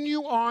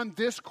continue on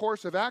this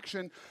course of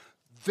action,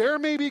 there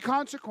may be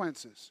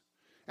consequences.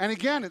 And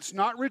again, it's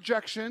not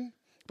rejection,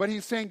 but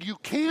he's saying you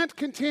can't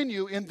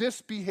continue in this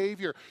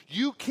behavior.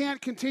 You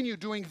can't continue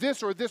doing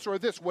this or this or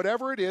this,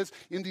 whatever it is.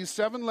 In these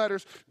 7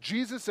 letters,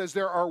 Jesus says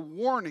there are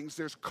warnings,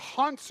 there's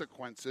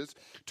consequences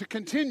to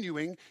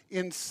continuing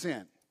in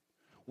sin.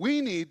 We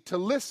need to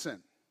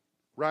listen,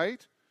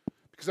 right?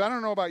 Because I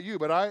don't know about you,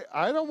 but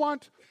I don't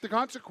want the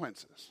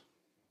consequences.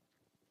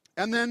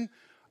 And then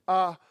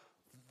the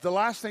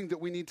last thing that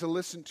we need to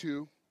listen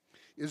to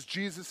is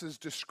Jesus'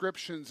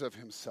 descriptions of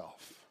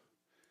himself.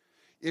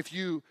 If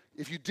you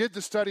did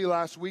the study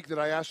last week that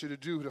I asked you to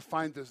do to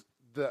find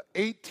the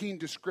 18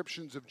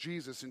 descriptions of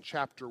Jesus in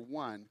chapter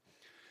 1,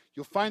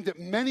 you'll find that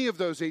many of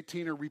those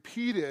 18 are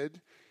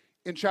repeated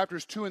in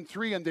chapters 2 and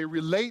 3, and they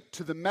relate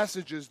to the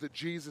messages that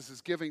Jesus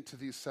is giving to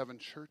these 7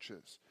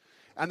 churches.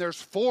 And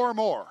there's 4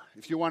 more,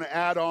 if you want to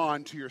add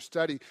on to your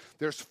study.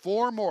 There's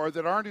 4 more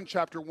that aren't in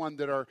chapter 1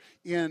 that are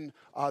in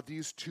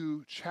these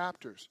 2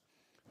 chapters.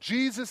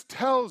 Jesus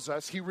tells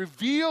us, he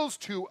reveals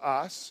to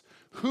us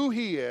who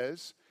he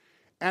is,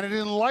 and it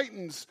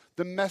enlightens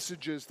the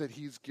messages that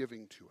he's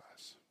giving to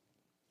us.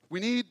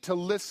 We need to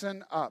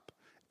listen up.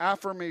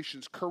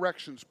 Affirmations,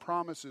 corrections,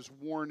 promises,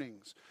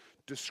 warnings,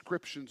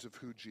 descriptions of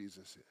who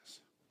Jesus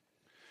is.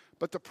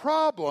 But the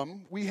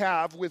problem we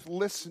have with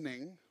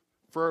listening,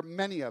 for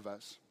many of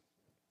us,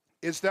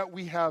 is that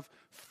we have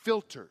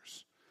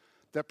filters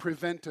that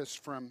prevent us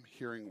from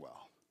hearing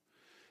well.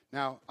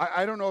 Now,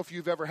 I don't know if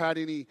you've ever had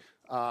any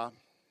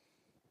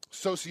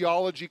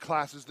sociology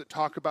classes that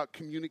talk about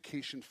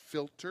communication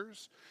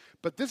filters,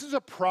 but this is a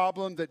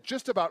problem that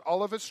just about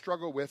all of us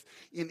struggle with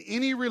in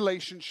any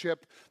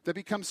relationship that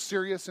becomes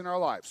serious in our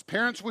lives.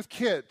 Parents with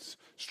kids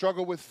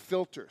struggle with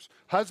filters.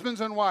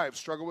 Husbands and wives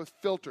struggle with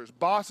filters.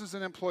 Bosses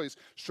and employees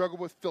struggle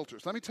with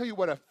filters. Let me tell you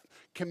what a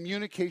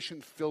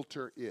communication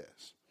filter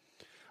is.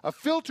 A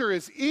filter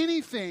is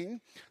anything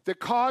that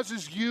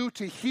causes you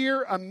to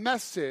hear a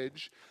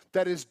message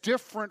that is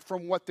different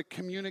from what the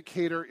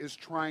communicator is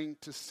trying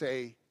to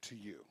say to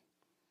you.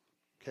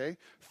 Okay?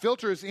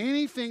 Filter is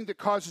anything that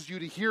causes you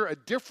to hear a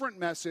different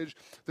message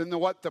than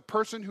what the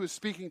person who is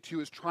speaking to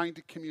you is trying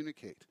to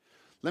communicate.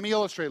 Let me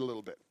illustrate a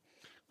little bit.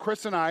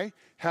 Chris and I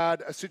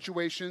had a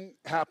situation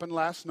happen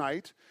last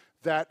night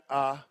that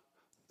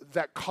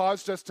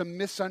caused us to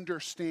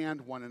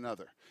misunderstand one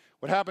another.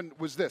 What happened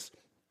was this.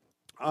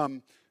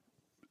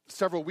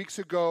 Several weeks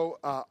ago,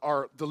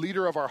 the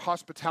leader of our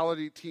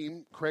hospitality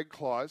team, Craig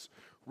Claus,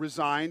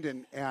 resigned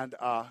and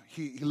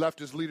he left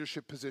his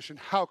leadership position.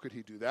 How could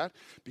he do that?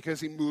 Because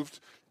he moved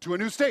to a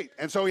new state.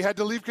 And so he had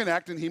to leave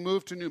Connect and he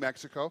moved to New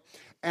Mexico.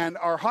 And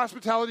our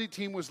hospitality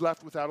team was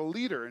left without a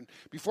leader. And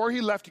before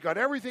he left, he got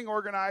everything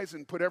organized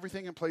and put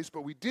everything in place,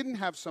 but we didn't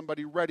have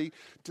somebody ready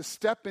to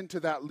step into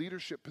that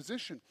leadership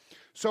position.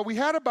 So we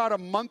had about a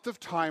month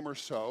of time or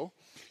so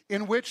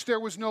in which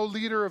there was no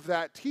leader of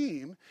that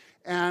team.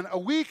 And a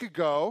week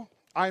ago,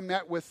 I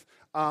met with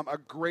a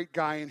great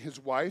guy and his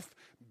wife,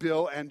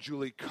 Bill and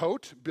Julie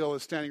Coate. Bill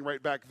is standing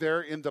right back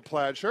there in the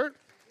plaid shirt.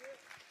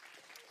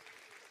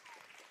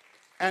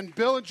 And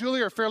Bill and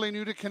Julie are fairly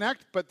new to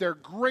Connect, but they're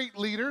great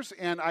leaders,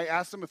 and I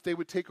asked them if they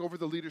would take over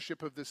the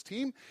leadership of this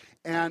team,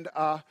 and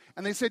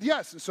they said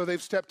yes, and so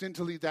they've stepped in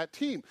to lead that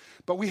team.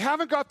 But we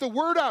haven't got the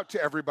word out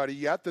to everybody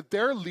yet that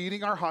they're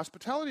leading our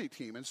hospitality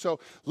team. And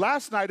so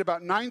last night,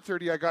 about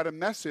 9:30, I got a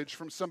message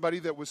from somebody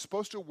that was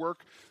supposed to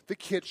work the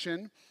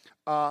kitchen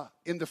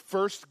in the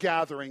first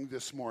gathering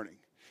this morning.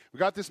 We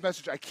got this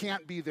message, I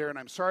can't be there, and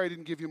I'm sorry I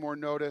didn't give you more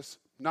notice.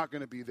 I'm not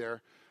going to be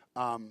there.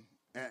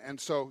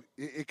 And so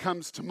it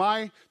comes to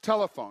my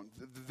telephone,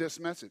 this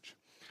message.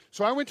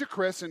 So I went to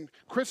Chris and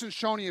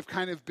Shoni have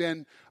kind of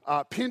been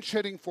pinch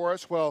hitting for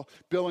us while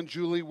Bill and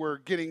Julie were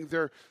getting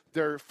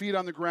their feet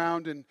on the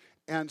ground.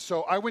 And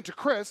so I went to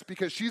Chris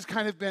because she's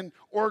kind of been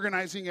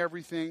organizing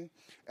everything.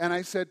 And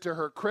I said to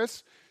her,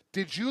 Chris,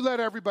 did you let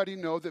everybody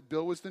know that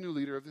Bill was the new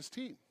leader of this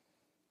team?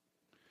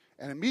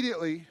 And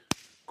immediately,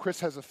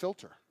 Chris has a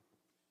filter,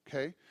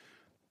 okay?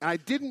 And I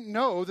didn't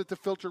know that the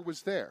filter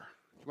was there.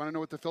 You want to know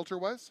what the filter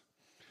was?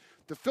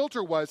 The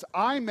filter was,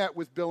 I met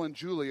with Bill and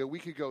Julie a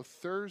week ago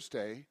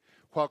Thursday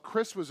while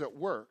Chris was at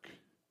work,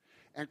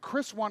 and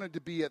Chris wanted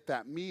to be at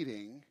that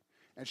meeting,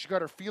 and she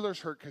got her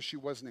feelers hurt because she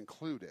wasn't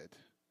included,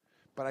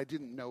 but I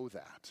didn't know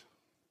that,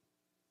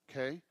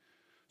 okay?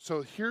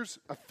 So here's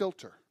a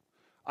filter.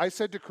 I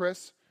said to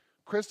Chris,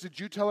 did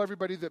you tell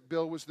everybody that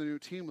Bill was the new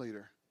team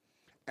leader?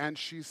 And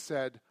she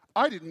said,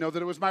 I didn't know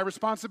that it was my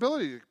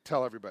responsibility to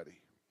tell everybody.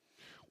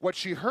 What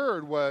she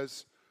heard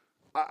was,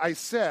 I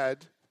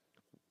said,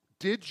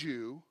 did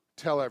you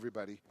tell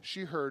everybody?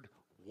 She heard,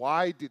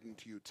 why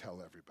didn't you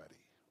tell everybody?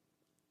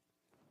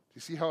 Do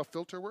you see how a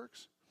filter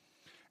works?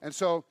 And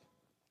so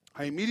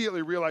I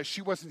immediately realized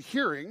she wasn't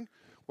hearing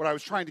what I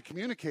was trying to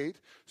communicate.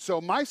 So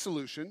my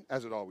solution,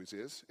 as it always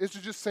is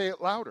to just say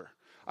it louder.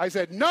 I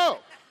said, no,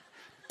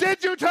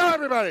 did you tell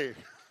everybody?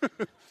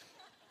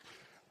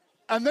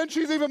 And then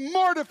she's even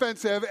more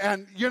defensive,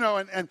 and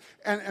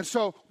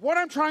so what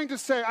I'm trying to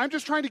say, I'm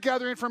just trying to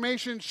gather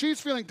information.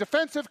 She's feeling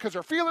defensive because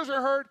her feelers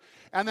are hurt,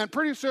 and then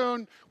pretty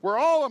soon we're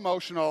all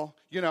emotional,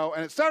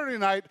 and it's Saturday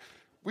night.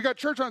 We got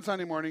church on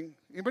Sunday morning.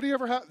 Anybody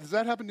ever does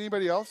that happen to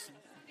anybody else?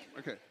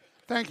 Okay,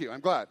 thank you. I'm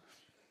glad.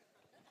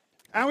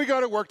 And we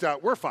got it worked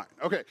out. We're fine.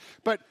 Okay,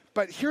 but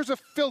here's a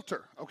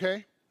filter.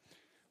 Okay,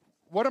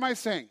 what am I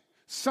saying?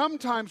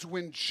 Sometimes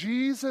when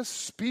Jesus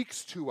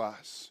speaks to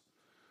us,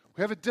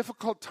 we have a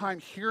difficult time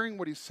hearing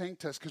what he's saying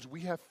to us because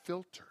we have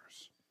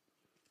filters,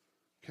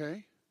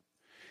 okay?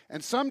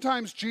 And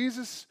sometimes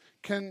Jesus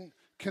can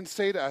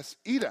say to us,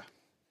 Ida,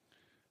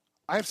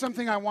 I have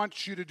something I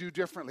want you to do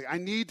differently. I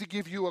need to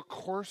give you a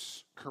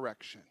course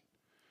correction.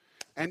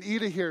 And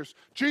Ida hears,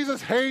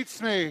 Jesus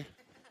hates me,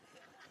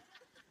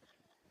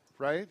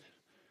 right?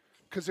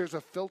 Because there's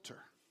a filter.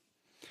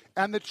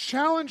 And the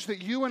challenge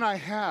that you and I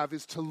have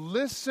is to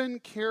listen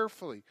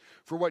carefully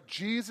for what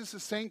Jesus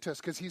is saying to us,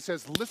 because he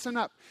says, listen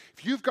up.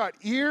 If you've got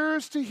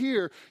ears to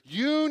hear,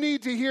 you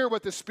need to hear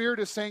what the Spirit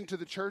is saying to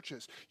the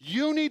churches.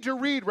 You need to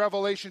read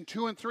Revelation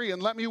 2 and 3,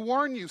 and let me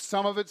warn you,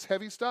 some of it's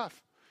heavy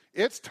stuff.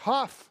 It's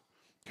tough,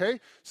 okay?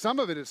 Some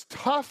of it is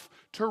tough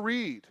to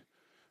read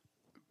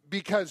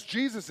because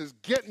Jesus is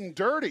getting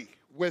dirty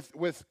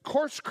with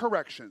course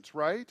corrections,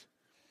 right?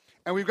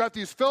 And we've got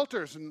these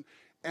filters,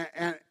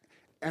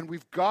 and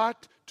we've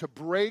got to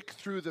break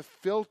through the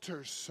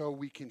filters so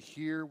we can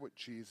hear what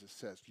Jesus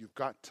says. You've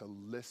got to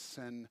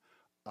listen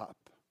up.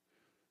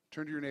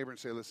 Turn to your neighbor and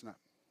say, listen up.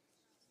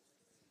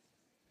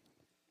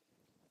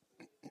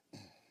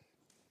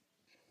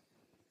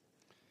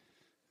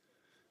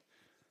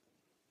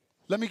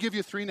 Let me give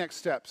you 3 next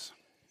steps.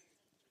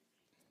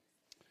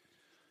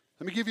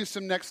 Let me give you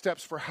some next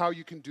steps for how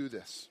you can do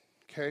this,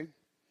 okay?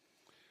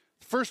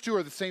 The first 2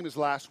 are the same as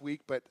last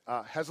week, but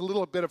has a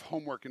little bit of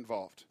homework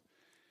involved.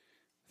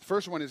 The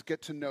first one is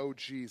get to know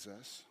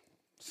Jesus.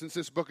 Since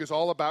this book is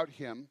all about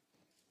him,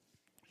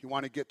 you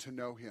want to get to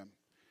know him.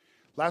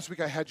 Last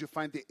week I had you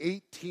find the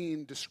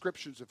 18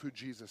 descriptions of who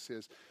Jesus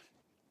is.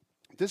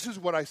 This is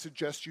what I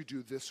suggest you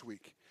do this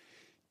week.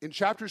 In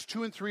chapters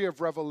 2 and 3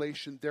 of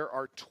Revelation, there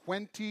are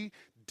 20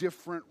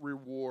 different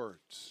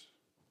rewards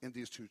in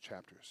these 2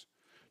 chapters.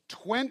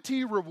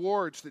 20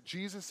 rewards that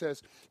Jesus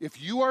says,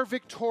 if you are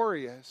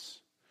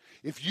victorious,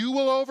 if you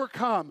will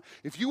overcome,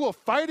 if you will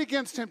fight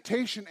against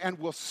temptation and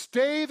will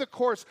stay the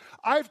course,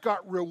 I've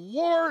got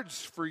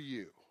rewards for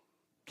you.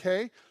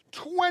 Okay?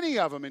 20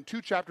 of them in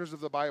 2 chapters of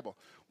the Bible.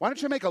 Why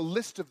don't you make a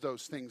list of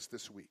those things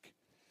this week?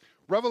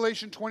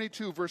 Revelation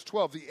 22, verse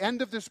 12, the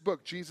end of this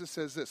book, Jesus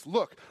says this,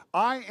 look,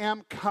 I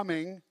am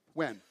coming,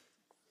 when?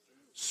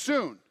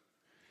 Soon.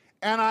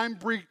 And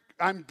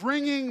I'm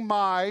bringing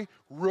my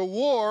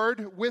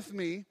reward with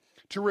me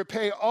to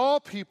repay all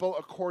people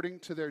according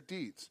to their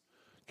deeds.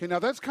 Okay, now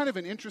that's kind of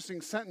an interesting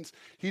sentence.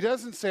 He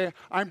doesn't say,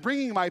 I'm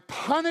bringing my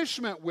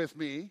punishment with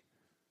me,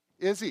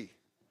 is he?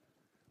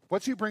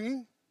 What's he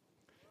bringing?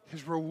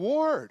 His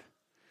reward.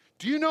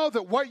 Do you know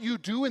that what you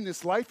do in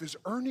this life is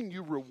earning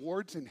you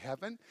rewards in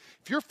heaven?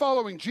 If you're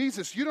following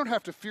Jesus, you don't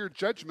have to fear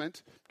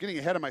judgment. I'm getting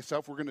ahead of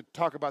myself. We're going to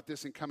talk about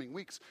this in coming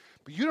weeks.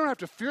 But you don't have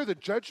to fear the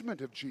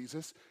judgment of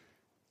Jesus.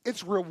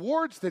 It's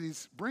rewards that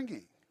he's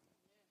bringing.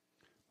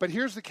 But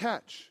here's the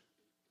catch.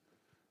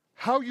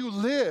 How you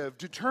live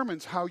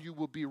determines how you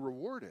will be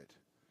rewarded.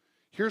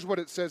 Here's what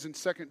it says in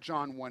 2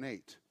 John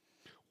 1:8.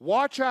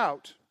 Watch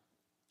out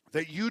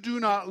that you do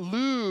not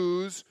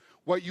lose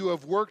what you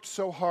have worked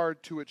so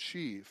hard to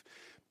achieve.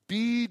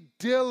 Be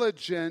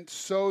diligent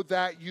so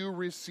that you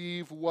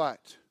receive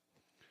what?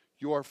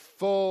 Your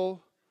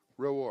full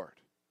reward.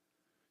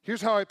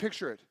 Here's how I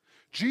picture it.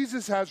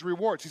 Jesus has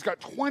rewards. He's got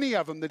 20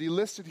 of them that he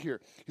listed here.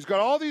 He's got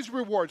all these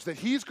rewards that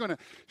he's going to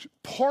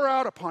pour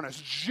out upon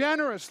us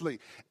generously.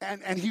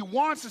 And he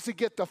wants us to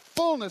get the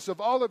fullness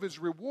of all of his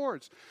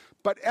rewards.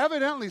 But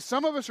evidently,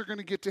 some of us are going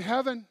to get to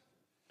heaven,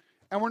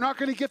 and we're not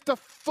going to get the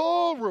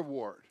full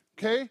reward,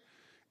 okay?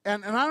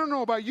 And I don't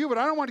know about you, but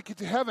I don't want to get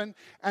to heaven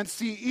and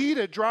see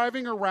Ida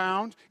driving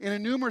around in a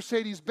new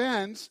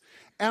Mercedes-Benz,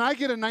 and I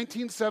get a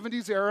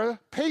 1970s era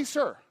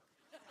Pacer,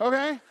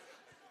 okay?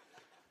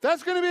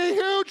 That's going to be a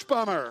huge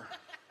bummer.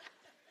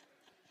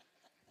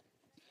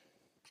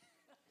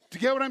 Do you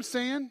get what I'm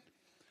saying?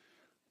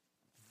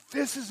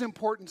 This is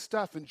important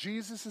stuff, and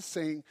Jesus is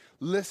saying,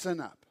 listen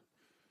up.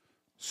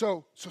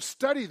 So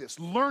study this,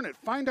 learn it,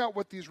 find out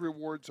what these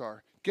rewards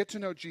are. Get to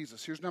know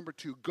Jesus. Here's number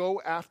 2, go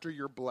after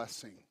your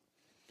blessing.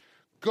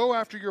 Go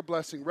after your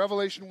blessing.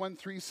 Revelation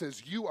 1:3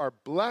 says, you are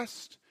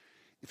blessed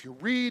if you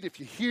read, if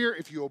you hear,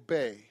 if you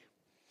obey.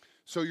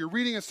 So your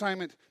reading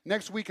assignment,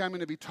 next week I'm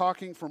going to be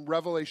talking from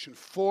Revelation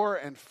 4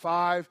 and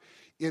 5.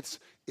 It's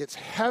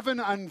heaven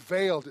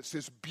unveiled. It's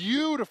this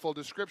beautiful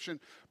description,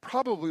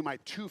 probably my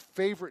 2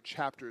 favorite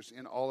chapters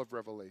in all of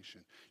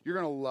Revelation. You're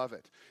going to love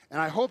it.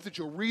 And I hope that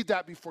you'll read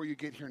that before you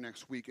get here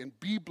next week and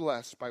be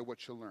blessed by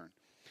what you learn.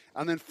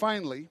 And then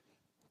finally,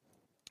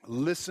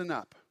 listen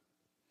up.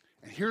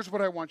 And here's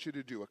what I want you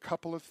to do, a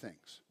couple of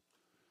things.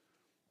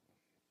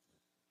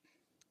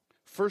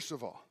 First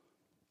of all,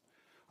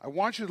 I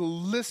want you to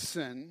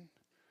listen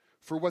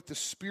for what the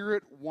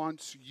Spirit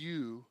wants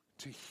you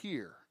to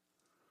hear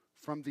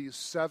from these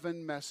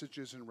 7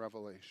 messages in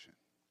Revelation.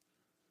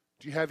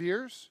 Do you have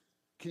ears?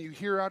 Can you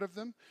hear out of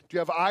them? Do you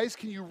have eyes?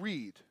 Can you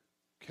read?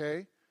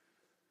 Okay?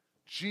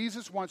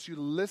 Jesus wants you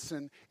to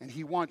listen, and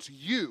he wants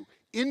you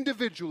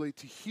individually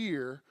to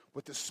hear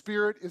what the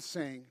Spirit is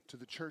saying to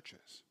the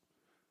churches.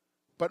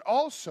 But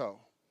also,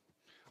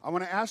 I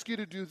want to ask you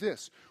to do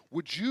this.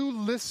 Would you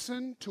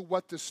listen to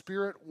what the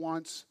Spirit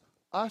wants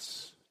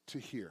us to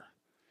hear?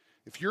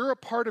 If you're a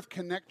part of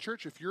Connect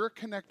Church, if you're a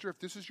connector, if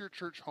this is your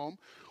church home,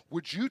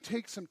 would you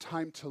take some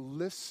time to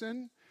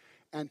listen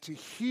and to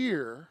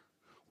hear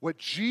what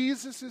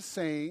Jesus is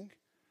saying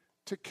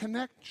to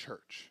Connect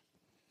Church?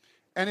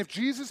 And if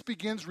Jesus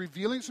begins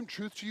revealing some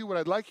truth to you, what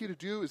I'd like you to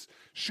do is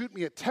shoot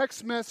me a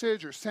text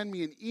message or send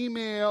me an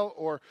email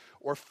or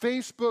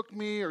Facebook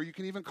me, or you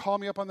can even call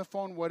me up on the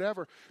phone,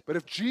 whatever. But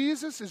if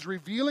Jesus is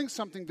revealing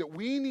something that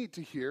we need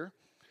to hear,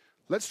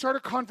 let's start a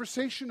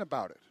conversation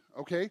about it,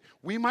 okay?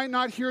 We might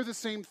not hear the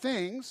same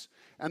things,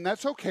 and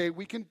that's okay.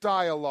 We can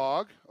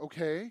dialogue,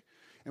 okay?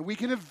 And we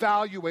can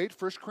evaluate.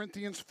 1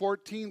 Corinthians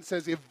 14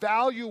 says,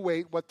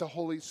 evaluate what the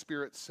Holy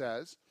Spirit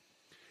says.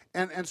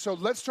 And so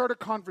let's start a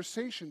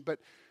conversation, but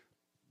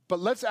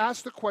let's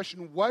ask the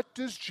question, what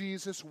does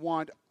Jesus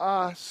want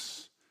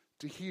us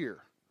to hear?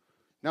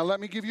 Now let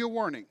me give you a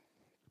warning.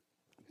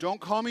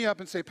 Don't call me up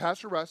and say,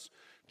 Pastor Russ,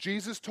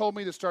 Jesus told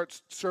me to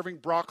start serving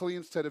broccoli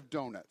instead of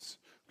donuts.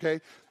 Okay?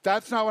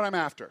 That's not what I'm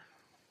after.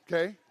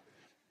 Okay?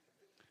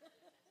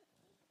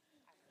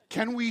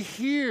 Can we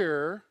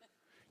hear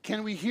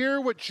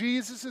what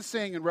Jesus is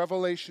saying in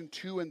Revelation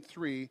 2 and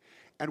 3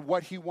 and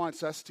what he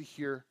wants us to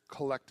hear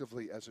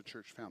collectively as a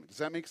church family? Does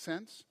that make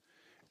sense?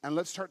 And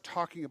let's start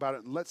talking about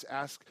it, and let's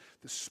ask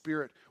the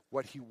Spirit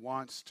what he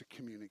wants to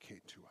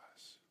communicate to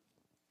us.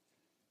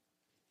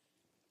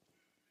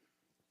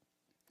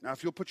 Now,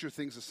 if you'll put your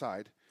things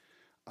aside,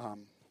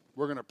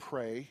 we're going to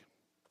pray.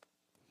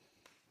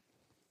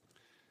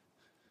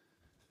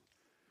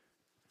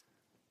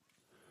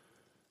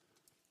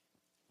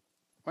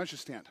 Why don't you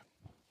stand?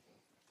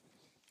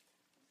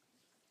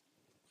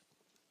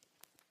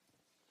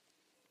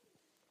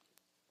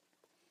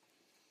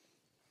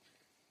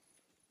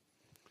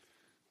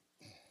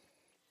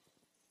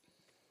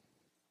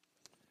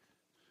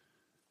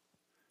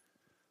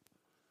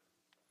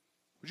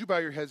 Would you bow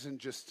your heads and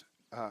just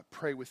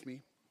pray with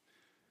me?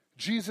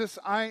 Jesus,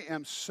 I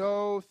am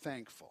so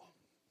thankful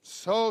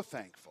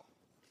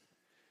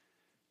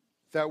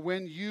that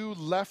when you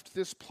left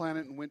this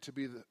planet and went to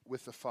be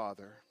with the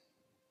Father,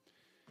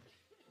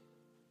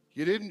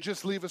 you didn't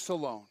just leave us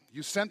alone.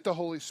 You sent the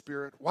Holy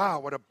Spirit. Wow,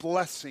 what a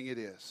blessing it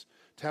is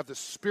to have the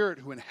Spirit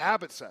who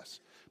inhabits us,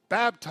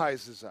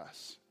 baptizes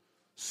us,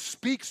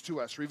 speaks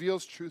to us,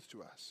 reveals truth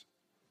to us.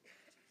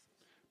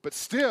 But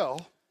still,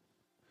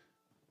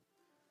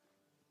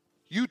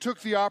 you took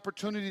the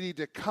opportunity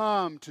to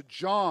come to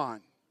John,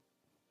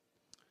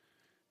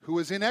 who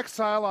was in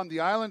exile on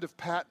the island of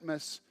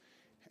Patmos,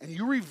 and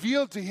you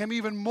revealed to him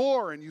even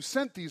more, and you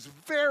sent these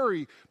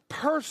very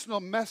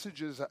personal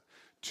messages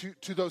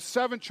to those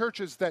 7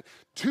 churches that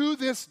to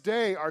this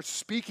day are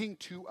speaking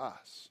to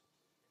us.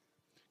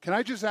 Can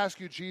I just ask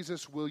you,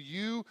 Jesus, will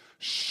you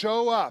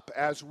show up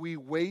as we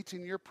wait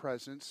in your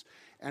presence,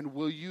 and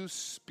will you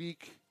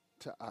speak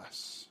to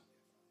us?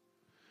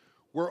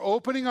 We're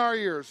opening our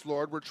ears,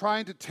 Lord. We're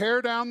trying to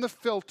tear down the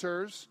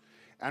filters,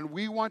 and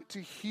we want to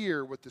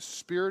hear what the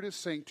Spirit is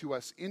saying to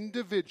us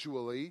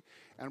individually,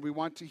 and we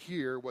want to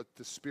hear what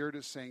the Spirit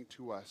is saying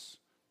to us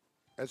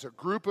as a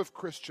group of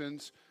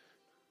Christians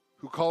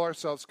who call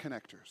ourselves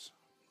connectors.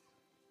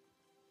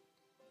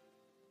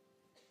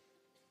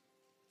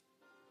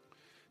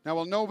 Now,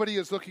 while nobody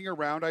is looking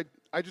around,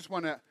 I just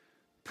want to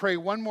pray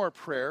one more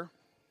prayer.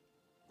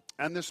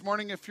 And this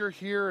morning, if you're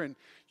here and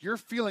you're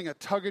feeling a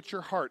tug at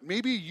your heart,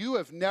 maybe you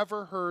have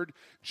never heard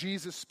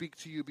Jesus speak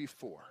to you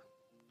before.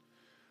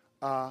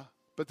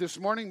 But this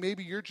morning,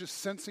 maybe you're just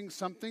sensing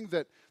something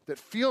that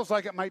feels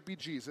like it might be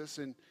Jesus,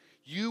 and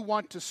you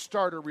want to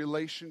start a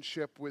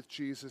relationship with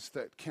Jesus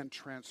that can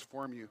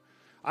transform you.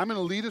 I'm going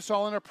to lead us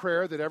all in a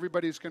prayer that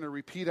everybody's going to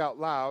repeat out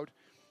loud.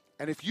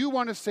 And if you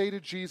want to say to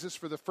Jesus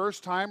for the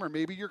first time, or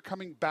maybe you're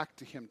coming back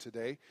to him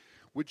today,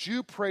 would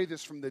you pray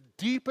this from the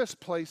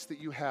deepest place that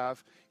you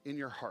have in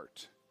your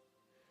heart?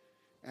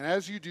 And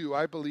as you do,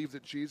 I believe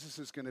that Jesus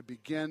is going to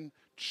begin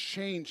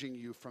changing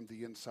you from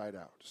the inside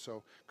out.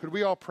 So could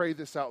we all pray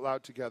this out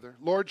loud together?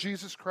 Lord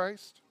Jesus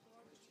Christ,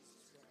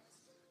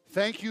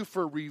 thank you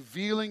for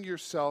revealing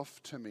yourself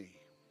to me.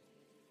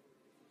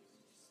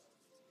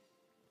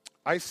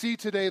 I see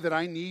today that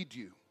I need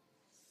you.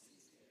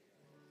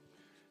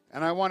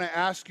 And I want to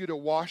ask you to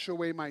wash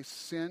away my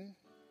sin.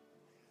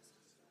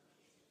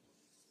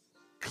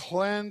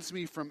 Cleanse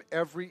me from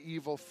every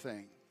evil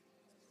thing.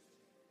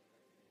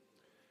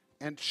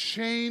 And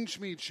change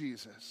me,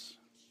 Jesus.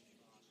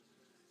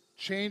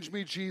 Change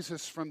me,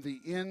 Jesus, from the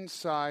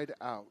inside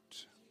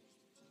out.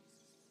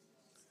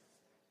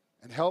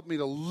 And help me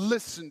to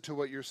listen to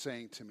what you're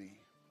saying to me.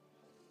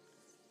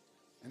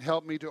 And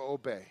help me to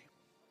obey.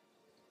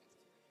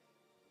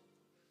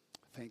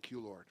 Thank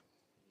you, Lord.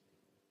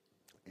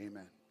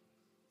 Amen.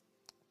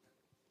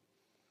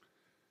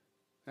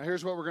 Now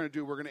here's what we're going to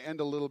do. We're going to end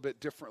a little bit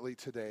differently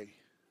today.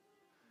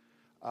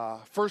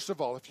 First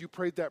of all, if you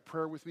prayed that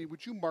prayer with me,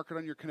 would you mark it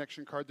on your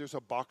connection card? There's a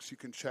box you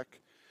can check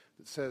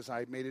that says,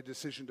 I made a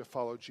decision to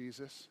follow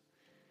Jesus.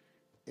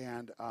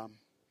 And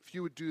if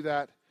you would do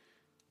that,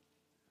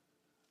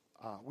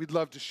 we'd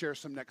love to share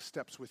some next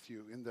steps with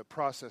you in the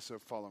process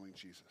of following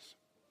Jesus.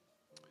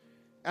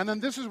 And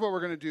then this is what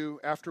we're going to do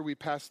after we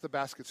pass the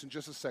baskets in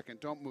just a second.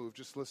 Don't move.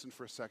 Just listen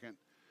for a second.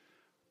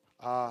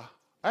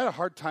 I had a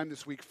hard time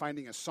this week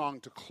finding a song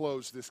to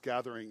close this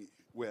gathering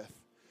with.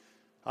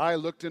 I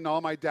looked in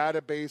all my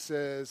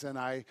databases and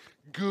I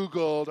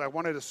Googled. I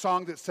wanted a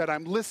song that said,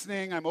 I'm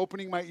listening, I'm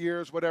opening my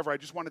ears, whatever. I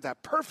just wanted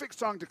that perfect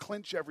song to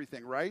clinch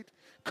everything, right?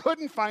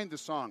 Couldn't find the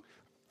song.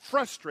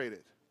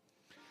 Frustrated.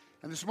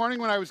 And this morning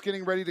when I was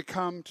getting ready to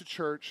come to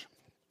church,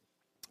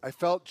 I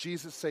felt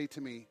Jesus say to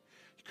me,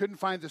 you couldn't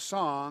find the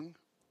song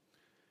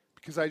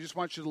because I just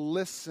want you to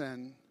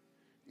listen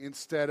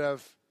instead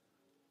of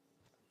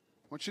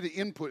want you to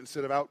input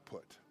instead of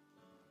output.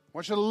 I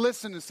want you to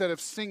listen instead of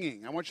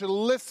singing. I want you to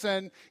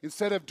listen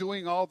instead of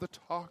doing all the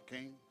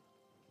talking.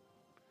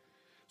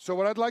 So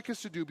what I'd like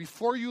us to do,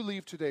 before you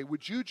leave today,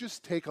 would you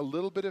just take a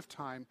little bit of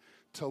time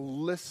to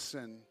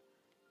listen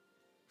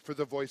for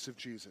the voice of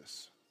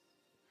Jesus?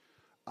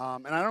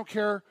 And I don't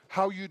care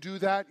how you do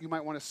that. You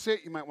might want to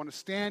sit, you might want to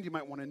stand, you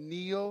might want to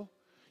kneel.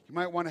 You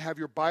might want to have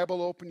your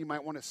Bible open. You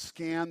might want to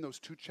scan those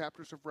 2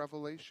 chapters of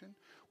Revelation.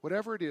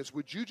 Whatever it is,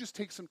 would you just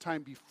take some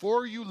time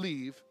before you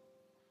leave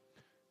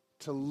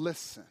to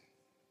listen?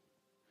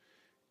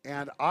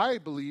 And I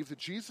believe that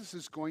Jesus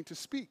is going to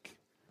speak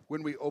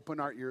when we open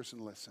our ears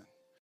and listen.